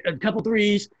couple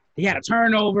threes. He had a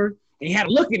turnover, and he had a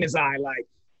look in his eye like,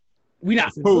 we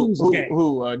not going to lose the game.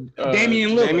 Damian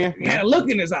Lillard. He had a look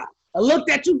in his eye. A look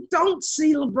that you don't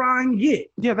see LeBron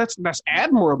get. Yeah, that's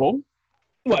admirable.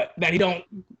 What? That he don't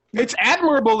 – It's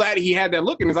admirable that he had that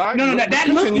look in his eye. No, that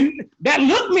look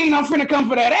mean I'm finna come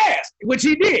for that ass, which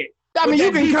he did. I mean,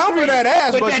 you can come for that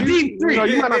ass, with but that deep three.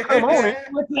 You might not come on it.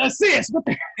 With the assist.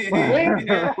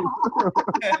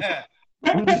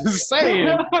 I'm just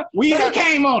saying. He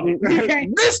came on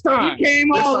it. This time. He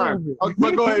came on it.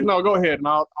 But go ahead. No, go ahead. And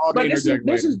I'll but this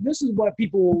is what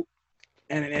people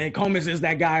and Combs is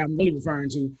that guy I'm really referring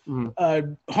to,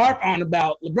 harp on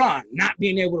about LeBron not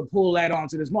being able to pull that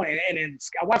onto this morning. And then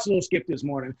I watched a little Skip this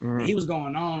morning. And he was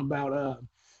going on about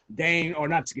Dame, or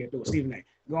not Skip, it was Stephen A.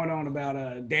 Going on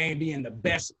about Dame being the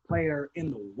best player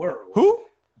in the world. Who?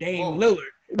 Dame Lillard.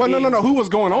 Well, no. Who was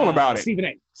going on about it? Stephen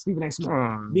A. Smith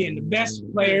being the best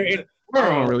player in the world.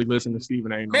 I don't really listen to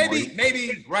Stephen A.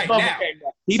 Maybe right now.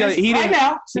 He didn't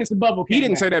now since the bubble came. He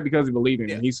didn't say that because he believed in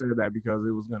it. He said that because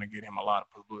it was going to get him a lot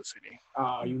of publicity.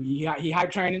 He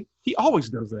hype training. He always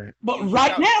does that. But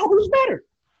right now, who's better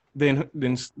than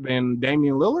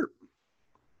Damian Lillard?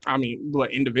 I mean,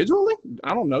 what, individually?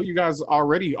 I don't know. You guys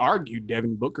already argued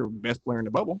Devin Booker best player in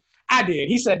the bubble. I did.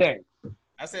 He said Dame.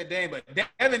 I said Dame, but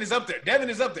Devin is up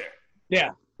there. Yeah.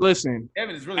 Listen,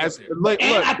 Devin is really up there. Look,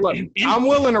 I'm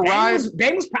willing to ride.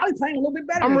 Dame was probably playing a little bit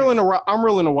better. I'm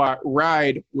willing to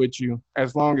ride with you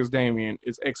as long as Damian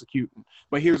is executing.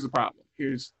 But here's the problem.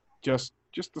 Here's just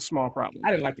a small problem.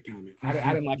 I didn't like the comment. I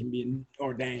didn't like him being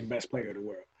ordained best player of the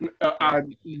world. I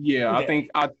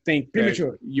think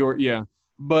premature.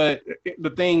 But the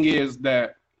thing is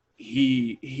that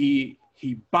he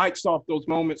bites off those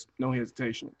moments, no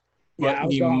hesitation.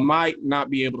 But he might not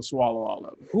be able to swallow all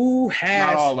of them.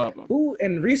 Not all of them. Who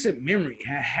in recent memory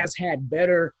has had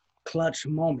better clutch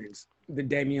moments than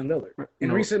Damian Lillard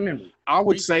in recent memory? I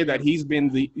would say that he's been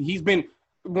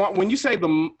when you say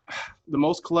the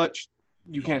most clutch,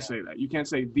 you can't say that. You can't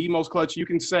say the most clutch. You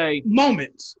can say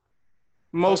moments.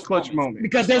 Most clutch moments.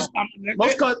 Because there's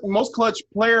most clutch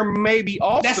player maybe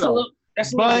also.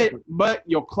 But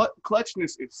your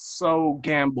clutchness is so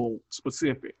gamble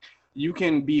specific. You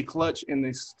can be clutch in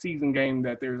this season game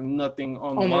that there's nothing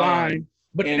on the line.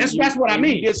 But that's what I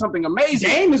mean. He did something amazing.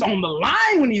 Game is on the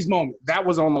line when these moments. That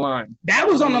was on the line. That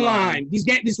was on the line.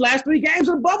 These last 3 games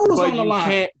of the bubble was on the line.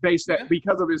 You can't base that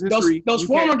because of his history. Those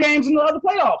former games in the other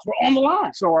playoffs were on the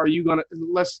line. So are you gonna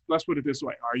let's put it this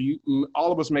way? Are you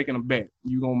all of us making a bet?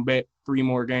 You gonna bet 3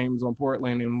 more games on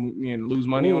Portland and lose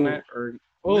money on that? Or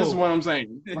this is what I'm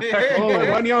saying.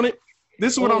 Money on it.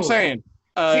 This is what I'm saying.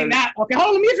 See, now, okay, hold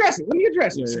on. Let me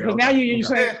address it. Because now you're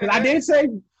saying, because I did say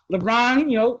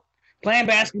LeBron, playing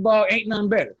basketball ain't nothing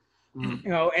better.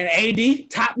 And AD,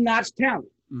 top-notch talent.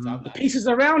 The pieces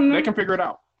around them, they can figure it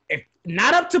out. If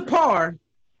not up to par,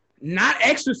 not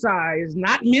exercised,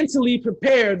 not mentally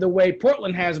prepared the way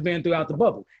Portland has been throughout the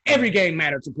bubble. Every game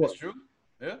mattered to Portland.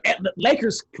 That's true. Yeah. The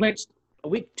Lakers clinched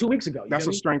 2 weeks ago. That's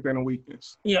a strength and a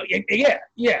weakness.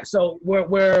 Yeah. So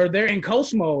where they're in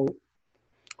coast mode,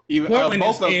 Portland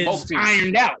both teams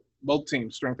ironed out. Both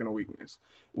teams, strength and a weakness.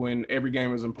 When every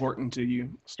game is important to you.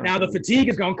 Now the fatigue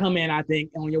is going to come in, I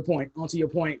think, onto your point,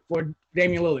 for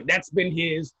Damian Lillard. That's been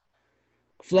his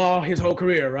flaw his whole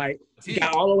career, right? He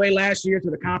got all the way last year to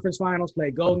the conference finals,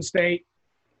 played Golden State,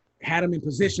 had him in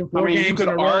position 4 games you could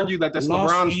in a row, argue that that's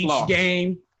LeBron's flaw. Each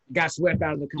game, got swept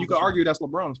out of the conference. You could argue that's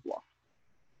LeBron's flaw.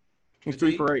 He's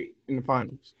 3 for 8 in the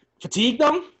finals. Fatigue,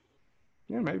 though?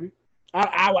 Yeah, maybe.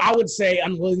 I would say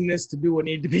unwillingness to do what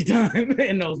needed to be done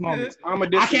in those moments.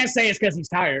 I can't say it's because he's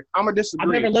tired. I'm a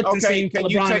disagree. I've never looked and seen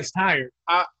LeBron is tired.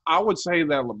 I would say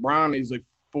that LeBron is a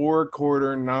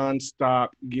 4-quarter nonstop,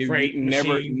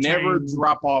 never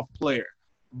drop off player.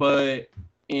 But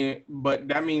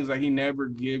that means that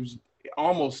he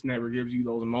almost never gives you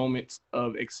those moments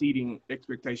of exceeding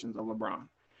expectations of LeBron.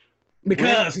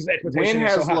 Because his expectations. When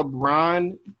has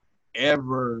LeBron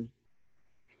ever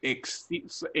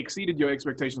exceeded your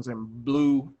expectations and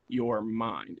blew your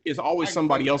mind? It's always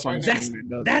somebody else on the team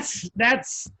that does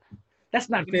that's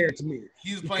not fair to me.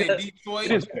 He was playing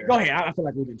Detroit. Go ahead. I feel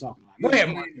like we've been talking about it. Go ahead,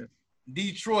 Mark.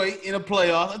 Detroit in a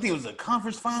playoff. I think it was a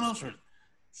conference finals or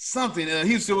something.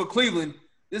 He was still with Cleveland.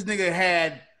 This nigga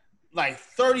had like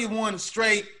 31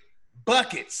 straight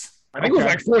buckets. I think it was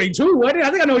like 42, wasn't it? I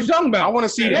think I know what you're talking about. I want to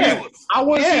see that. I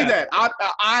want to see that.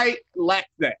 I lack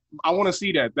that. I want to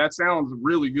see that. That sounds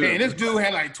really good. Man, this dude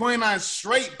had like 29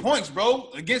 straight points, bro,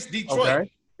 against Detroit.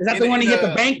 Okay. Is that the one he hit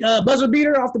the bank buzzer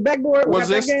beater off the backboard? Was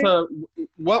this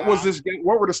what was this game?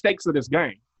 What were the stakes of this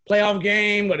game? Playoff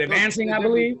game, but advancing, I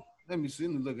believe. Let me see.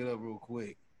 Let me look it up real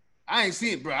quick. I ain't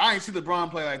seen it, bro. I ain't seen LeBron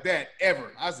play like that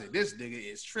ever. I said, this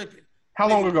nigga is tripping. How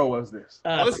long ago was this?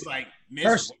 This is like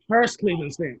first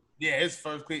Cleveland stint. Yeah, his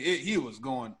first Cleveland. He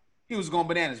was going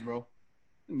bananas, bro.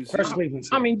 Let me see. First Cleveland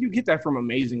stint. I mean, you get that from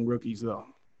amazing rookies, though.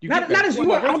 Not his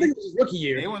rookie. I don't think it was his rookie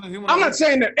year. I'm not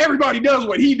saying that everybody does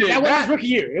what he did. That was his rookie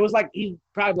year. It was like he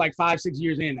probably like 5-6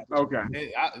 years in.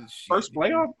 Okay. First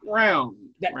playoff round.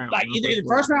 Like either the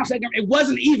first round, second. It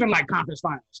wasn't even like conference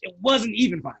finals. It wasn't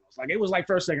even finals. Like it was like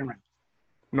first, second round.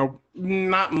 No,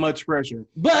 not much pressure.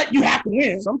 But you have to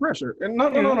win. Some pressure. No.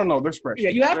 There's pressure. Yeah,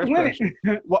 you have to win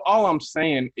it. Well, all I'm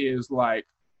saying is, like,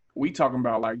 we talking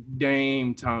about, like,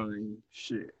 Dame time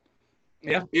shit.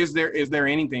 Yeah. Is there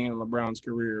anything in LeBron's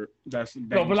career that's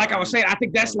no? But like I was saying, I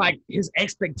think that's like his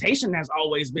expectation has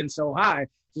always been so high.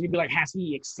 So you'd be like, has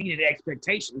he exceeded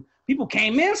expectation? People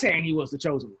came in saying he was the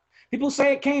chosen one. People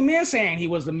came in saying he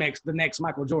was the next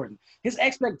Michael Jordan. His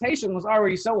expectation was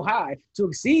already so high. To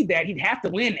exceed that, he'd have to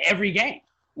win every game.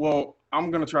 Well, I'm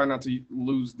gonna try not to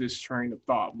lose this train of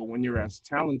thought, but when you're as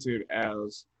talented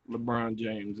as LeBron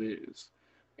James is,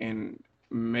 and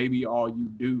maybe all you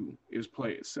do is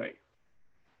play it safe.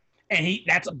 And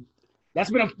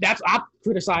I've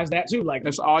criticized that too. Like,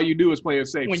 that's all you do is play it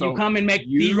safe. When you come and make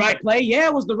the right play,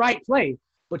 it was the right play.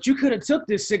 But you could have took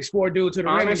this 6'4" dude to the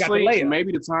rim and got the layup.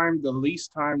 Maybe the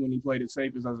least time when he played it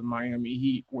safe is as a Miami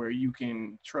Heat, where you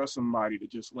can trust somebody to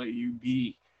just let you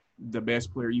be the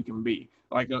best player you can be.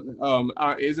 Like,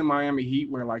 isn't Miami Heat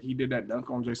where, like, he did that dunk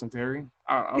on Jason Terry?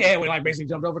 Yeah, we like basically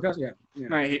jumped over because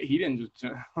No, he didn't just.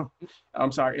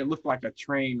 I'm sorry, it looked like a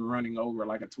train running over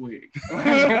like a twig.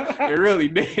 It really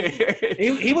did.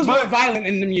 He was more violent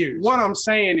in them years. What I'm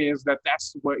saying is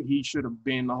that's what he should have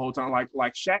been the whole time.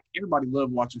 Like Shaq, everybody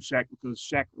loved watching Shaq because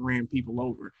Shaq ran people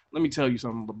over. Let me tell you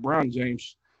something. LeBron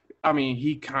James, I mean,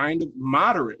 he kind of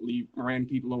moderately ran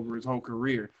people over his whole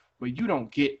career. But you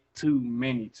don't get too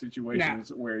many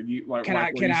situations where you like. Can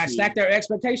I stack their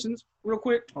expectations real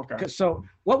quick? Okay. So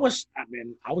what was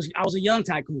I was a young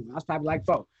tycoon. I was probably like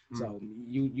 4. Mm-hmm. So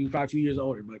you probably a few years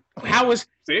older. But how was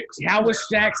 6? How was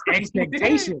Shaq's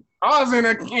expectation? I was an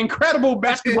incredible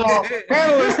basketball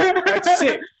analyst at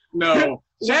 6. No,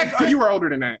 Shaq, you were older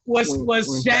than that. Was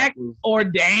Shaq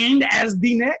ordained as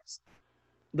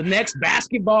the next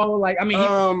basketball, like, I mean,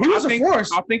 he was a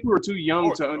force. I think we were too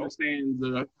young to understand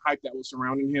the hype that was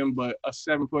surrounding him, but a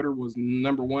 7-footer was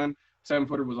number 1.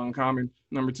 7-footer was uncommon.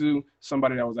 Number 2,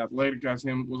 somebody that was athletic as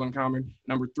him was uncommon.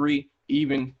 Number 3,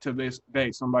 even to this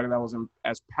day, somebody that was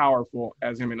as powerful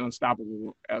as him and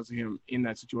unstoppable as him in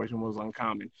that situation was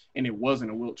uncommon. And it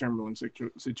wasn't a Wilt Chamberlain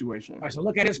situation. All right, so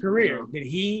look at his career. Did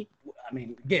he,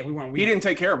 again, he didn't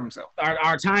take care of himself.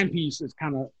 Our timepiece is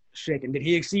kind of shaken. Did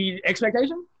he exceed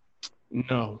expectation?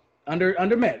 No.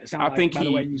 Under met. I think he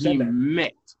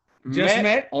met.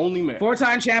 Only met.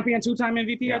 4-time champion, 2-time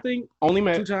MVP, yeah. I think. Only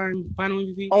met. 2-time final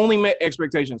MVP. Only met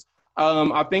expectations.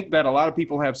 I think that a lot of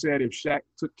people have said if Shaq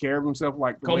took care of himself,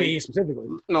 like Kobe specifically.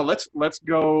 No, let's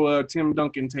go Tim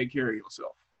Duncan, take care of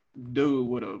yourself. Dude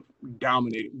would have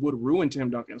dominated. Would have ruined Tim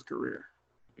Duncan's career.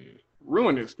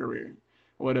 Ruined his career.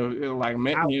 Would have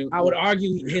met him. I would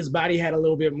argue his body had a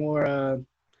little bit more.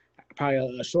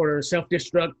 Probably a shorter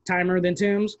self-destruct timer than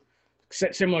Tim's,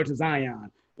 similar to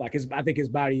Zion. Like I think his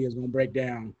body is gonna break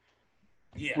down.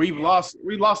 Yeah, we lost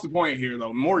the point here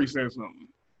though. Maury said something.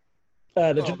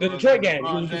 The Detroit game.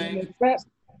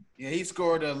 Yeah, he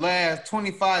scored the last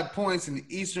 25 points in the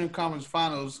Eastern Conference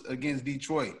Finals against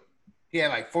Detroit. He had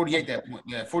like 48 that point.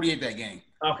 Yeah, 48 that game.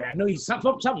 Okay, I know he's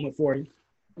something with 40.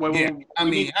 Well, yeah,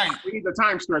 we need the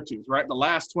time stretches, right? The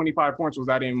last 25 points was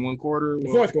that in one quarter. The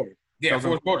fourth quarter. Yeah,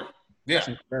 fourth quarter. Yeah, that's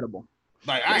incredible.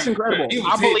 Like it's incredible.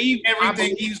 I believe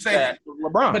everything you said.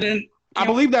 LeBron. But then I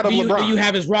believe that of LeBron. Do you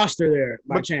have his roster there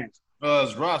by chance?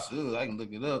 His roster. I can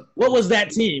look it up. What was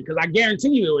that team? Because I guarantee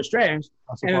you it was trash.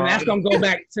 And then that's gonna go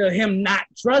back to him not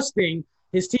trusting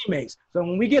his teammates. So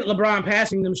when we get LeBron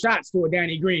passing them shots to a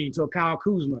Danny Green, to a Kyle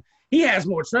Kuzma, he has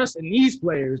more trust in these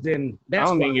players than that's. I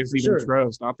don't think it's even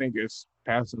trust. I think it's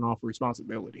passing off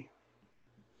responsibility.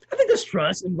 I think there's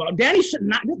trust involved. Danny should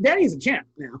not. Danny's a champ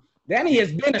now. Danny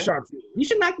has been a sharpshooter. He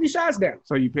should knock these shots down.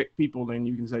 So you pick people, then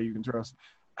you can say you can trust.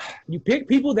 You pick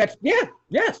people that,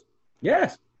 yes.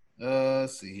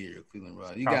 Let's see here, Cleveland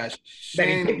Rod. You got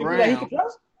Shannon Brown.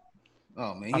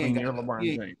 Oh man, he ain't got LeBron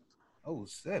James.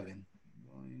 07.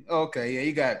 Okay, yeah,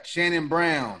 you got Shannon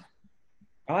Brown.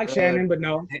 I like Shannon, but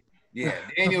no. Yeah,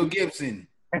 Daniel Gibson.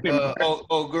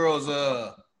 Girls,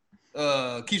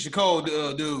 Keisha Cole,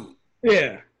 dude.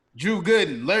 Yeah. Drew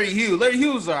Gooden, Larry Hughes. Larry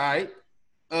Hughes, all right.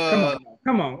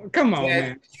 Come on,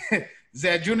 man.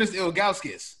 Zydrunas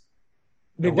Ilgauskas.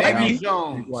 Damien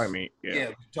Jones. Yeah,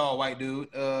 tall white dude.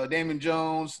 Damon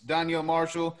Jones, Daniel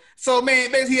Marshall. So,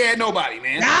 man, basically he had nobody,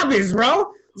 man. Garbage,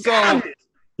 bro. So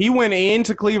he went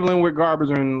into Cleveland with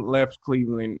garbage and left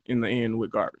Cleveland in the end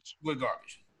with garbage.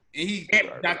 And he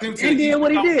got them to did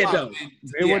what he did, though.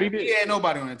 What he did. He had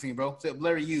nobody on that team, bro, except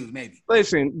Larry Hughes, maybe.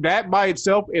 Listen, that by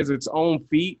itself is its own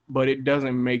feat, but it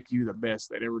doesn't make you the best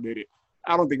that ever did it.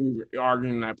 I don't think we were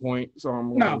arguing that point, so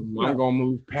I'm gonna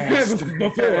move past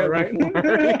before, right?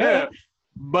 Yeah.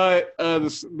 But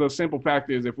the simple fact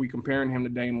is, if we comparing him to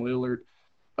Dame Lillard,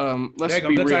 let's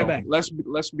be real.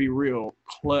 Let's be real.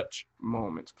 Clutch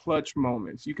moments.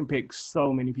 You can pick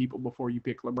so many people before you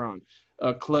pick LeBron.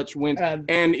 Clutch wins,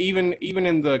 and even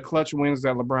in the clutch wins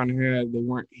that LeBron had, they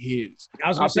weren't his. I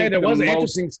was gonna say there was an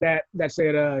interesting stat that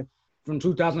said from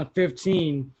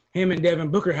 2015, him and Devin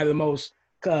Booker had the most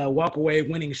walk-away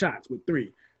winning shots with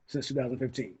 3 since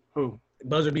 2015. Who?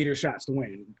 Buzzer beater shots to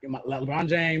win. LeBron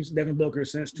James, Devin Booker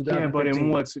since 2015. Yeah, but in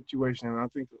what situation? I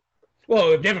think.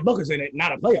 Well, if Devin Booker's in it,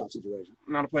 not a playoff situation.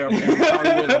 Not a playoff game.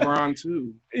 Probably with LeBron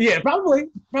too. Yeah, probably.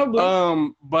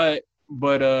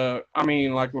 But I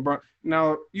mean, like LeBron.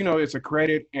 Now, it's a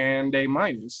credit and a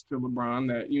minus to LeBron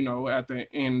that, at the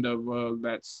end of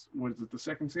the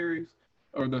second series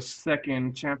or the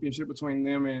second championship between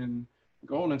them and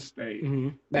Golden State. Mm-hmm.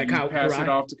 That you pass it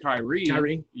off to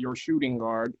Kyrie, your shooting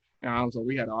guard. And so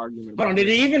we had an argument. Hold on, did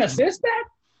he even assist that?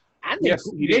 Yes,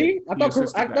 he did. I thought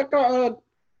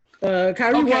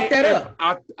Kyrie walked that up.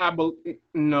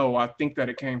 No, I think that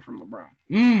it came from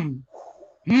LeBron.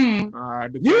 All right,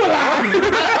 you lie.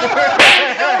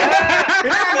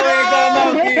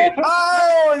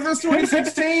 Oh, is this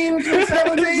 2016,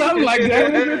 2017? Something like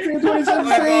that.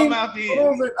 2016.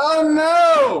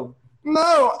 Oh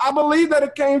no, I believe that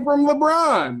it came from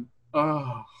LeBron.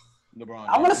 Oh, LeBron.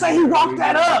 I want to say he walked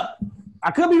that up. I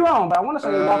could be wrong, but I want to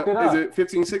say he walked it up. Is it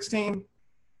 15-16?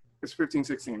 It's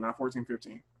 15-16, not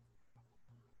 14-15.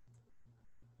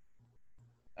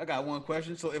 I got one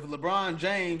question. So if LeBron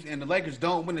James and the Lakers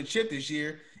don't win the chip this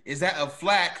year, is that a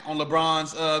flack on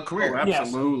LeBron's career? Oh,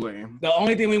 absolutely. Yes. The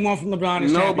only thing we want from LeBron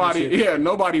is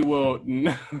nobody will.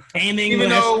 Even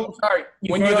though,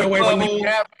 when you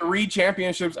have 3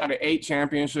 championships out of 8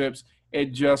 championships,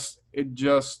 it just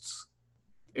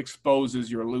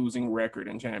exposes your losing record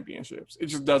in championships. It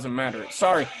just doesn't matter.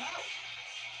 Sorry.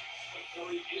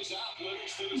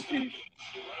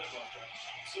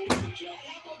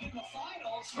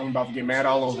 I'm about to get mad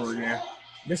all over again.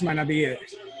 This might not be it.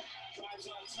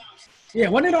 Yeah,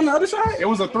 wasn't it on the other side? It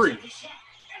was a 3.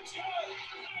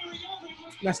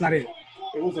 That's not it.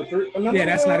 It was a 3? No,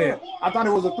 that's not it. I thought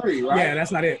it was a 3, right? Yeah,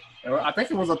 that's not it. I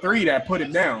think it was a 3 that put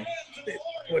it down.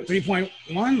 What,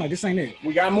 3.1? Like, this ain't it.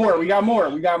 We got more.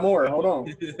 Hold on.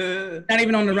 Not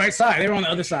even on the right side. They were on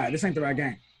the other side. This ain't the right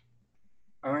game.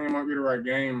 I think it might be the right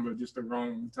game, but just the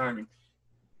wrong timing.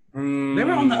 They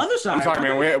were on the other side. I'm sorry,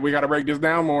 man. We got to break this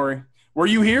down, Maury. Were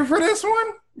you here for this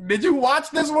one? Did you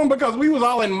watch this one? Because we was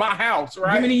all in my house,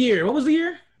 right? Give me the year. What was the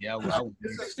year? Yeah,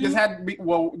 this had to be.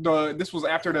 Well, this was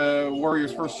after the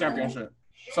Warriors' first championship,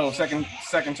 so second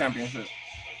championship.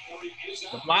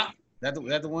 The flop? That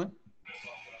the one?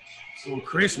 On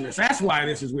Christmas. That's why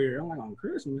this is weird. I'm like, on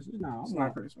Christmas? No, it's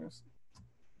not Christmas.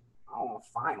 I want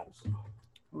finals.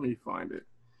 Let me find it.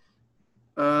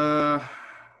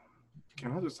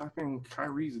 Can I just type in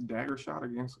Kyrie's dagger shot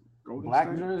against Golden Black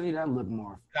State? jersey, that looked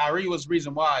more. Kyrie was the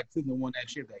reason why Cleveland won that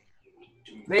chip that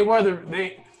year. They were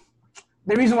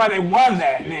the reason why they won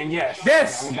that, then yes.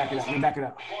 Yes. Let me back it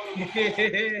up.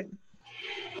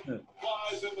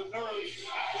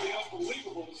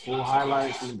 Full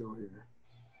highlights. Let me go here.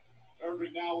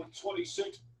 Irving now in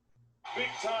 26. Big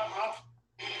time out.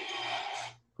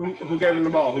 Who gave him the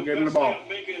ball?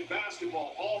 Making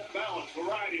basketball, off balance,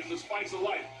 variety, and the spice of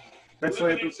life. That's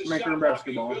the making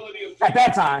basketball. At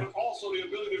that time. Also the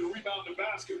ability to rebound the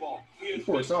basketball. Of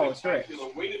course, all stretch.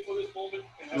 Waited for this moment.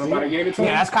 Nobody gave it to him.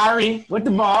 Yeah, that's Kyrie with the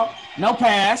ball. No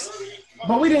pass.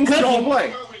 But we didn't see the whole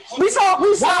play. We saw.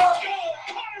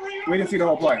 We didn't see the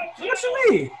whole play. What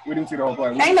you mean? We didn't see the whole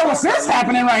play. Ain't no assists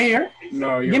happening right here.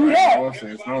 No, you're Give me right.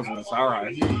 that. No assists. All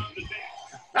right.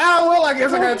 Oh, well, I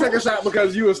guess I got to take a shot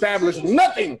because you established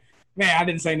nothing. Man, I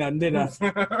didn't say nothing, did I? All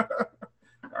right,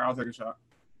 I'll take a shot.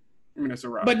 I mean, it's a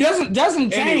rock. But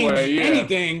doesn't change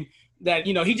anything that,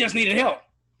 he just needed help.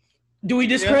 Do we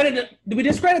discredit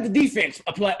the defense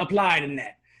applied in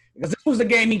that? Because this was the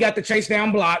game he got the chase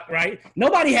down block, right?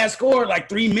 Nobody has scored like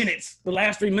 3 minutes, the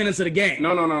last 3 minutes of the game.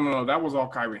 No. That was all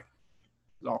Kyrie. It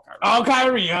was all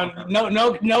Kyrie.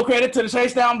 No credit to the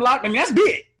chase down block. I mean, that's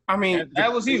big. I mean,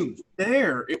 that was huge.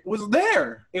 It was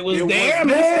there. I mean, he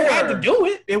had to do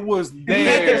it. It was there. He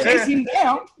had to chase him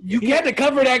down. He had to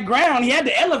cover that ground. He had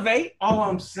to elevate. All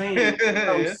I'm saying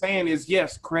is,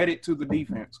 yes, credit to the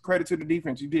defense. Credit to the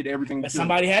defense. You did everything. But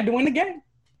somebody had to win the game.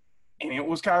 And it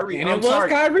was Kyrie.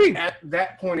 Kyrie. At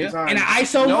that point in time. And an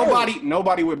ISO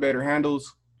nobody with better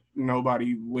handles.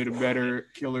 Nobody with a better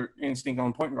killer instinct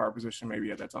on point guard position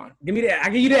maybe at that time. Give me that. I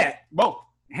give you that. Both.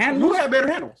 Handles? Who had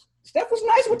better handles? Steph was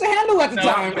nice with the handle at the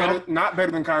time. Not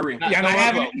better than Kyrie. Yeah, not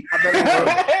having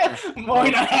it. Boy,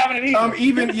 not having it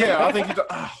either. I think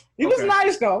he was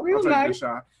nice though. He was nice.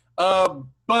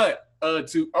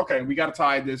 We got to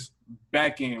tie this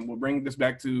back in. We'll bring this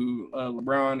back to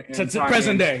LeBron and to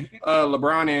present day.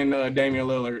 LeBron and Damian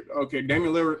Lillard. Okay,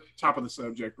 Damian Lillard, top of the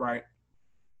subject, right?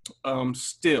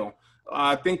 Still,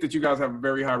 I think that you guys have a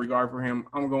very high regard for him.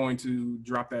 I'm going to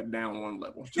drop that down one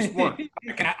level, just one.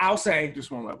 I'll say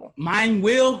just one level. Mine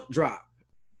will drop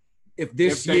if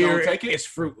this year is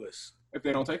fruitless. If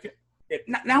they don't take it. They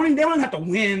don't have to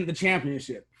win the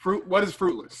championship. What is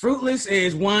fruitless? Fruitless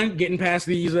is one, getting past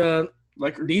these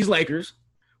Lakers,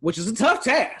 which is a tough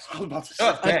task. Tough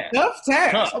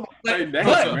task. But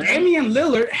Damian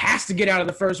Lillard has to get out of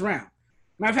the first round.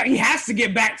 Matter of fact, he has to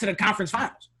get back to the conference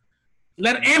finals.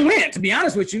 And win, to be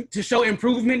honest with you, to show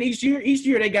improvement each year. Each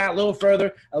year they got a little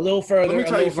further. Let me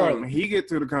tell you something. He get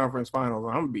to the conference finals,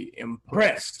 I'm going to be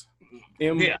impressed.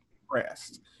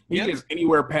 Impressed. He gets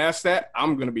anywhere past that,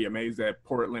 I'm going to be amazed at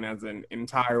Portland as an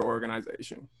entire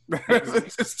organization.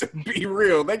 Just to be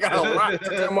real, they got a lot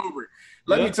to come over.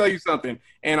 Let me tell you something,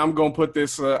 and I'm going to put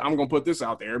this.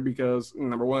 Out there because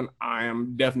number one, I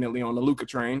am definitely on the Luka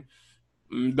train.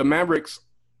 The Mavericks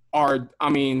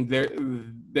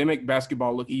they make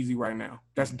basketball look easy right now.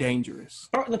 That's dangerous.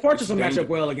 The Portuguese will match up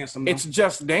well against them. It's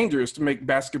just dangerous to make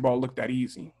basketball look that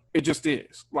easy. It just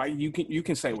is. Like you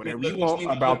can say whatever you want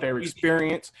about their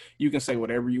experience. You can say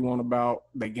whatever you want about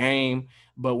the game.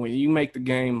 But when you make the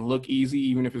game look easy,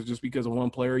 even if it's just because of one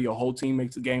player, your whole team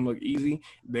makes the game look easy,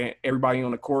 then everybody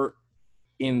on the court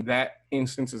in that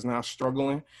instance is now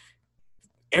struggling.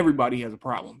 Everybody has a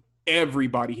problem.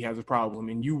 Everybody has a problem,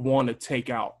 and you want to take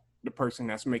out the person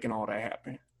that's making all that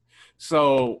happen.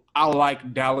 So I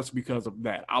like Dallas because of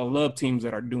that. I love teams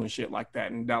that are doing shit like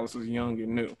that, and Dallas is young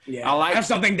and new. Yeah, I just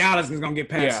don't think Dallas is gonna get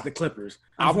past the Clippers.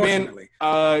 Unfortunately,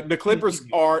 the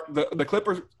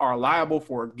Clippers are liable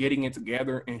for getting it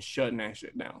together and shutting that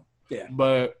shit down. Yeah,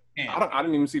 but I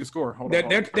didn't even see the score.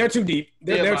 They're too deep.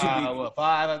 They're too deep. What,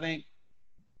 5, I think.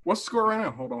 What's the score right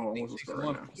now? Hold on. What's the score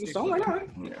right now? It's only right.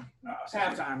 Yeah. It's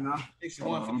halftime now.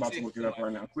 I'm about to look it up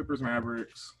right now. Clippers,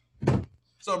 Mavericks.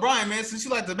 So, Brian, man, since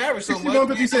you like the Mavericks so much.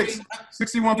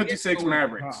 61-56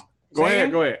 Mavericks. Go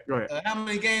ahead. How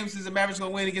many games is the Mavericks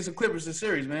going to win against the Clippers this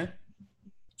series, man?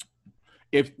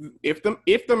 If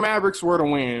the Mavericks were to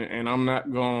win, and I'm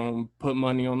not going to put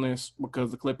money on this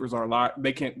because the Clippers are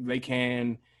they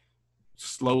can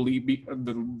slowly be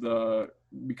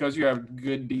because you have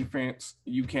good defense,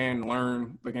 you can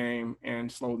learn the game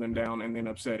and slow them down and then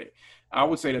upset it. I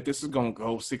would say that this is going to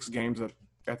go 6 games at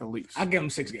the least. I'll give them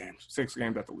 6 games. 6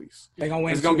 games at the least. They're going to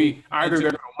win. It's going to be either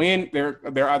they're going to win,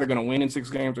 they're either going to win in 6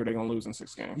 games or they're going to lose in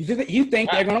 6 games. You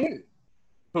think they're going to win?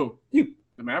 Who? You.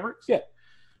 The Mavericks? Yeah.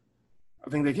 I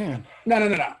think they can.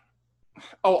 No.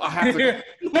 Oh, I have to commit?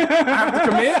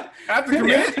 I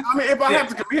mean, if I have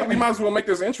to commit, we might as well make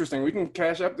this interesting. We can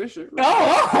cash up this shit.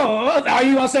 Oh, are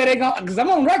you going to say they're going to? Because I'm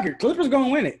on record. Clippers going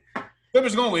to win it.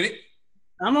 Clippers going to win it.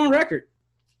 I'm on record.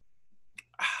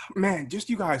 Man, just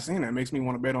you guys saying that makes me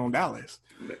want to bet on Dallas.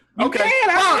 Okay,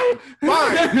 fine.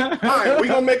 We're going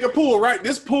to make a pool, right?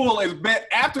 This pool is bet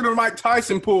after the Mike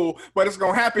Tyson pool, but it's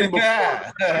going to happen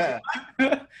before.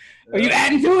 Are you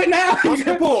adding to it now? What's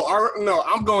the pool? No,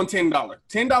 I'm going $10.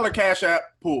 $10 cash app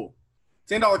pool.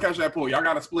 $10 cash app pool. Y'all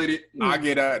got to split it. I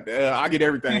get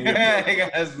everything. You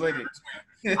got to split it.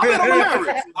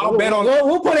 I'll bet on the Mavericks.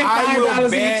 We'll put in $5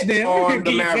 each then. On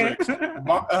the Mavericks.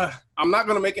 I'm not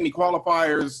going to make any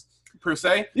qualifiers per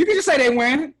se. You can just say they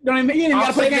win. You ain't even got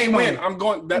to play game win. I'm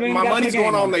going. My money's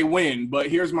going on they win. But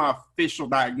here's my official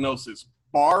diagnosis: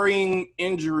 barring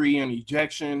injury and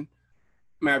ejection,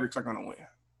 Mavericks are going to win.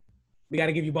 We got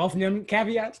to give you both of them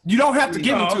caveats? You don't have to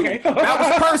give them to me.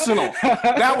 That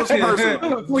was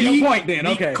personal. For your point then,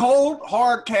 okay. The cold,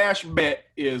 hard cash bet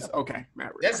is, okay,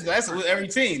 Mavericks. That's every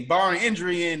team, barring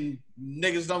injury and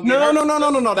niggas don't get hurt.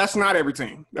 No. That's not every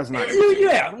team. That's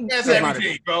every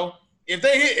team, bro. If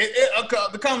they hit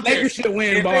the commentator, Lakers should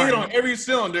win. If they hit on every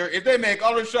cylinder, if they make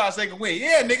all the shots, they can win.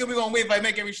 Yeah, nigga, we gonna win if I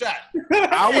make every shot.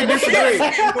 I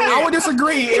would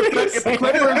disagree. If the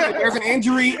Clippers, if there's an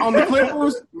injury on the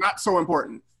Clippers, not so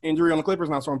important. Injury on the Clippers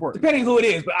not so important. Depending who it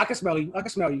is, but I can smell you.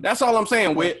 That's all I'm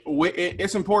saying.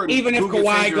 It's important. Even if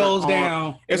Kawhi goes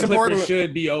down, it's the important. Clippers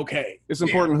should be okay. It's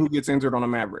important who gets injured on the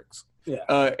Mavericks.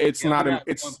 Yeah. It's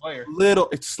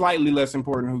slightly less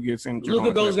important who gets injured.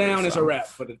 Luka goes down, it's a wrap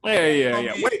for the.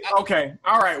 Yeah. Wait, okay,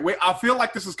 all right. Wait, I feel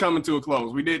like this is coming to a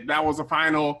close. That was a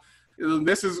final.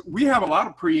 We have a lot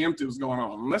of preemptives going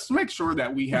on. Let's make sure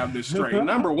that we have this straight.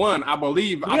 Number one, I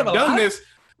believe I've done this.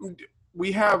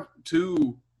 we have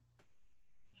two.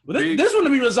 Well, this one to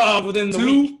be resolved within the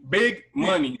week. Two big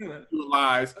money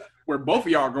ULIs where both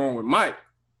of y'all are going with Mike.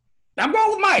 I'm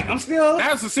going with Mike.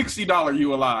 That's a $60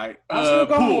 ULI. I'm still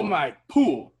going with Mike.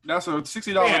 Pool. That's a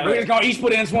 $60. Yeah, we're gonna each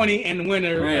put in 20 and the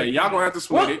winner. Yeah, y'all gonna have to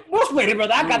split it. We'll split it,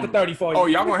 brother. I got the 30 for you. Oh,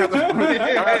 y'all gonna have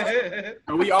to.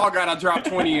 We all gotta drop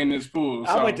 20 in this pool.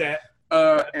 So. I'm with that.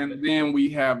 And then we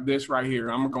have this right here.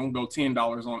 I'm gonna go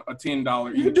 $10 on a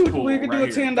 $10 each pool. We can do a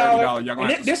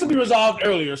 $10. This will be resolved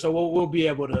earlier, so we'll be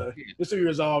able to. This will be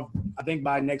resolved, I think,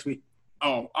 by next week.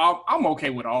 Oh, I'm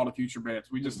okay with all the future bets.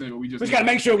 We just gotta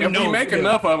make sure we know. If we make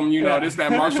enough of them, this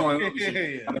that Marshall and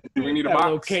we need a box.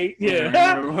 Okay,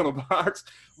 yeah, a little box.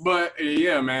 But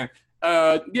yeah, man.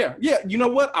 Yeah. You know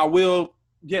what? I will.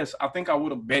 Yes, I think I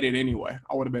would have betted anyway.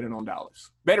 I would have betted on Dallas.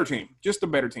 Better team, just a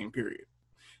better team. Period.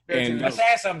 And that's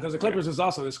sad something because the Clippers is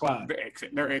also the squad. They're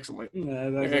excellent. They're excellent.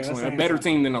 A better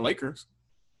team than the Lakers.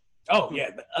 Oh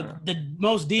yeah, the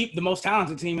most deep, the most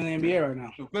talented team in the NBA right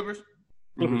now. The Clippers.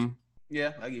 Mm-hmm.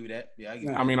 Yeah, I give you that. Yeah,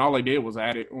 I mean, all they did was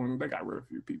add it. They got rid of a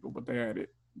few people, but they added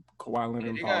Kawhi Leonard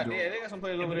and Paul George. Yeah, they got some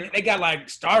players over there. They got like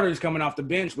starters coming off the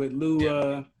bench with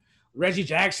Lou, Reggie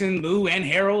Jackson, Lou, and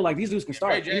Harold. Like these dudes can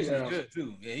start. Reggie Jackson's good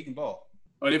too. Yeah, he can ball.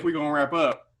 But if we're gonna wrap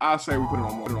up, I say we put it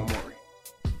on Maury.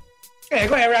 Yeah,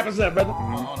 go ahead, wrap us up, brother.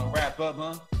 I want to wrap up,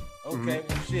 huh? Okay,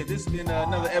 well, shit. This has been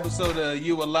another episode of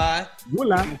You Alive. You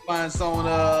Alive. You can find us on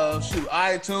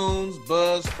iTunes,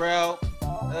 Buzzsprout.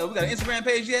 We got an Instagram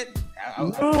page yet?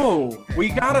 No, we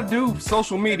gotta do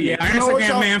social media. Yeah, our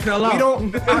Instagram man fell off. We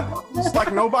don't. It's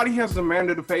like nobody has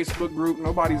demanded a Facebook group.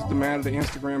 Nobody's demanded an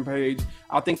Instagram page.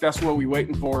 I think that's what we're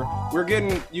waiting for. We're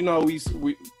getting,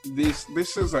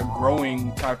 this is a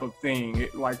growing type of thing.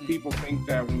 People think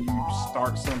that when you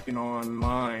start something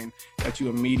online that you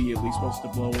immediately supposed to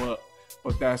blow up.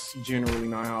 But that's generally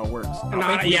not how it works. I don't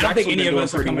think any of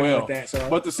us are coming with that. So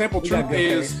but the simple truth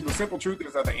is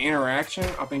that the interaction,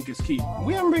 I think, is key.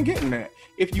 We haven't been getting that.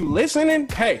 If you listening,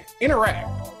 hey, interact.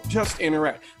 Just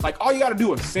interact. Like, all you got to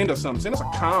do is send us something. Send us a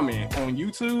comment on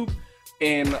YouTube,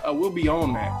 and we'll be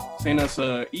on that. Send us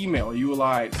an email,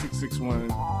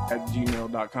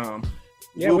 uali661@gmail.com.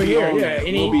 Yeah, we're here. Yeah,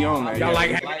 we'll be on that. Y'all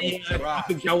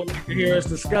y'all would like to hear us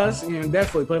discuss, and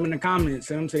definitely put them in the comments.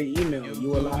 Send them to the email,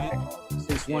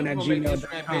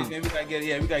 uali661@gmail.com.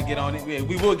 We gotta get on it. Yeah,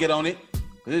 we will get on it.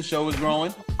 This show is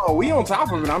growing. Oh, we on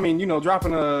top of it. I mean,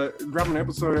 dropping an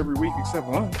episode every week except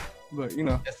one. But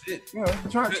that's it.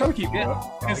 Trying to keep it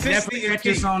up. Definitely catch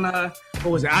us on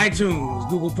iTunes,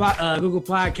 Google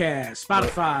Podcasts,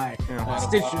 Spotify,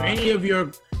 Stitcher, any of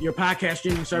your podcast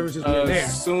streaming services. We're there.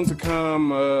 Soon to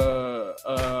come,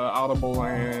 Audible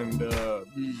and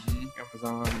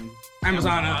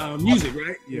Amazon Music,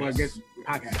 right? Yes. Well, I guess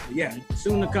podcast. Yeah,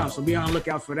 soon to come. So be on the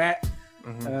lookout for that.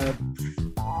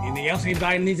 Anything else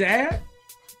anybody needs to add?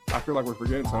 I feel like we're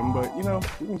forgetting something, but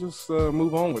we can just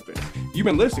move on with this. You've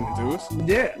been listening to us.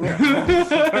 Yeah.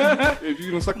 If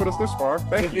you've been stuck with us this far,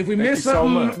 thank you. If we missed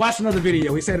something, watch another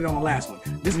video. We said it on the last one.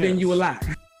 This has been You Alive.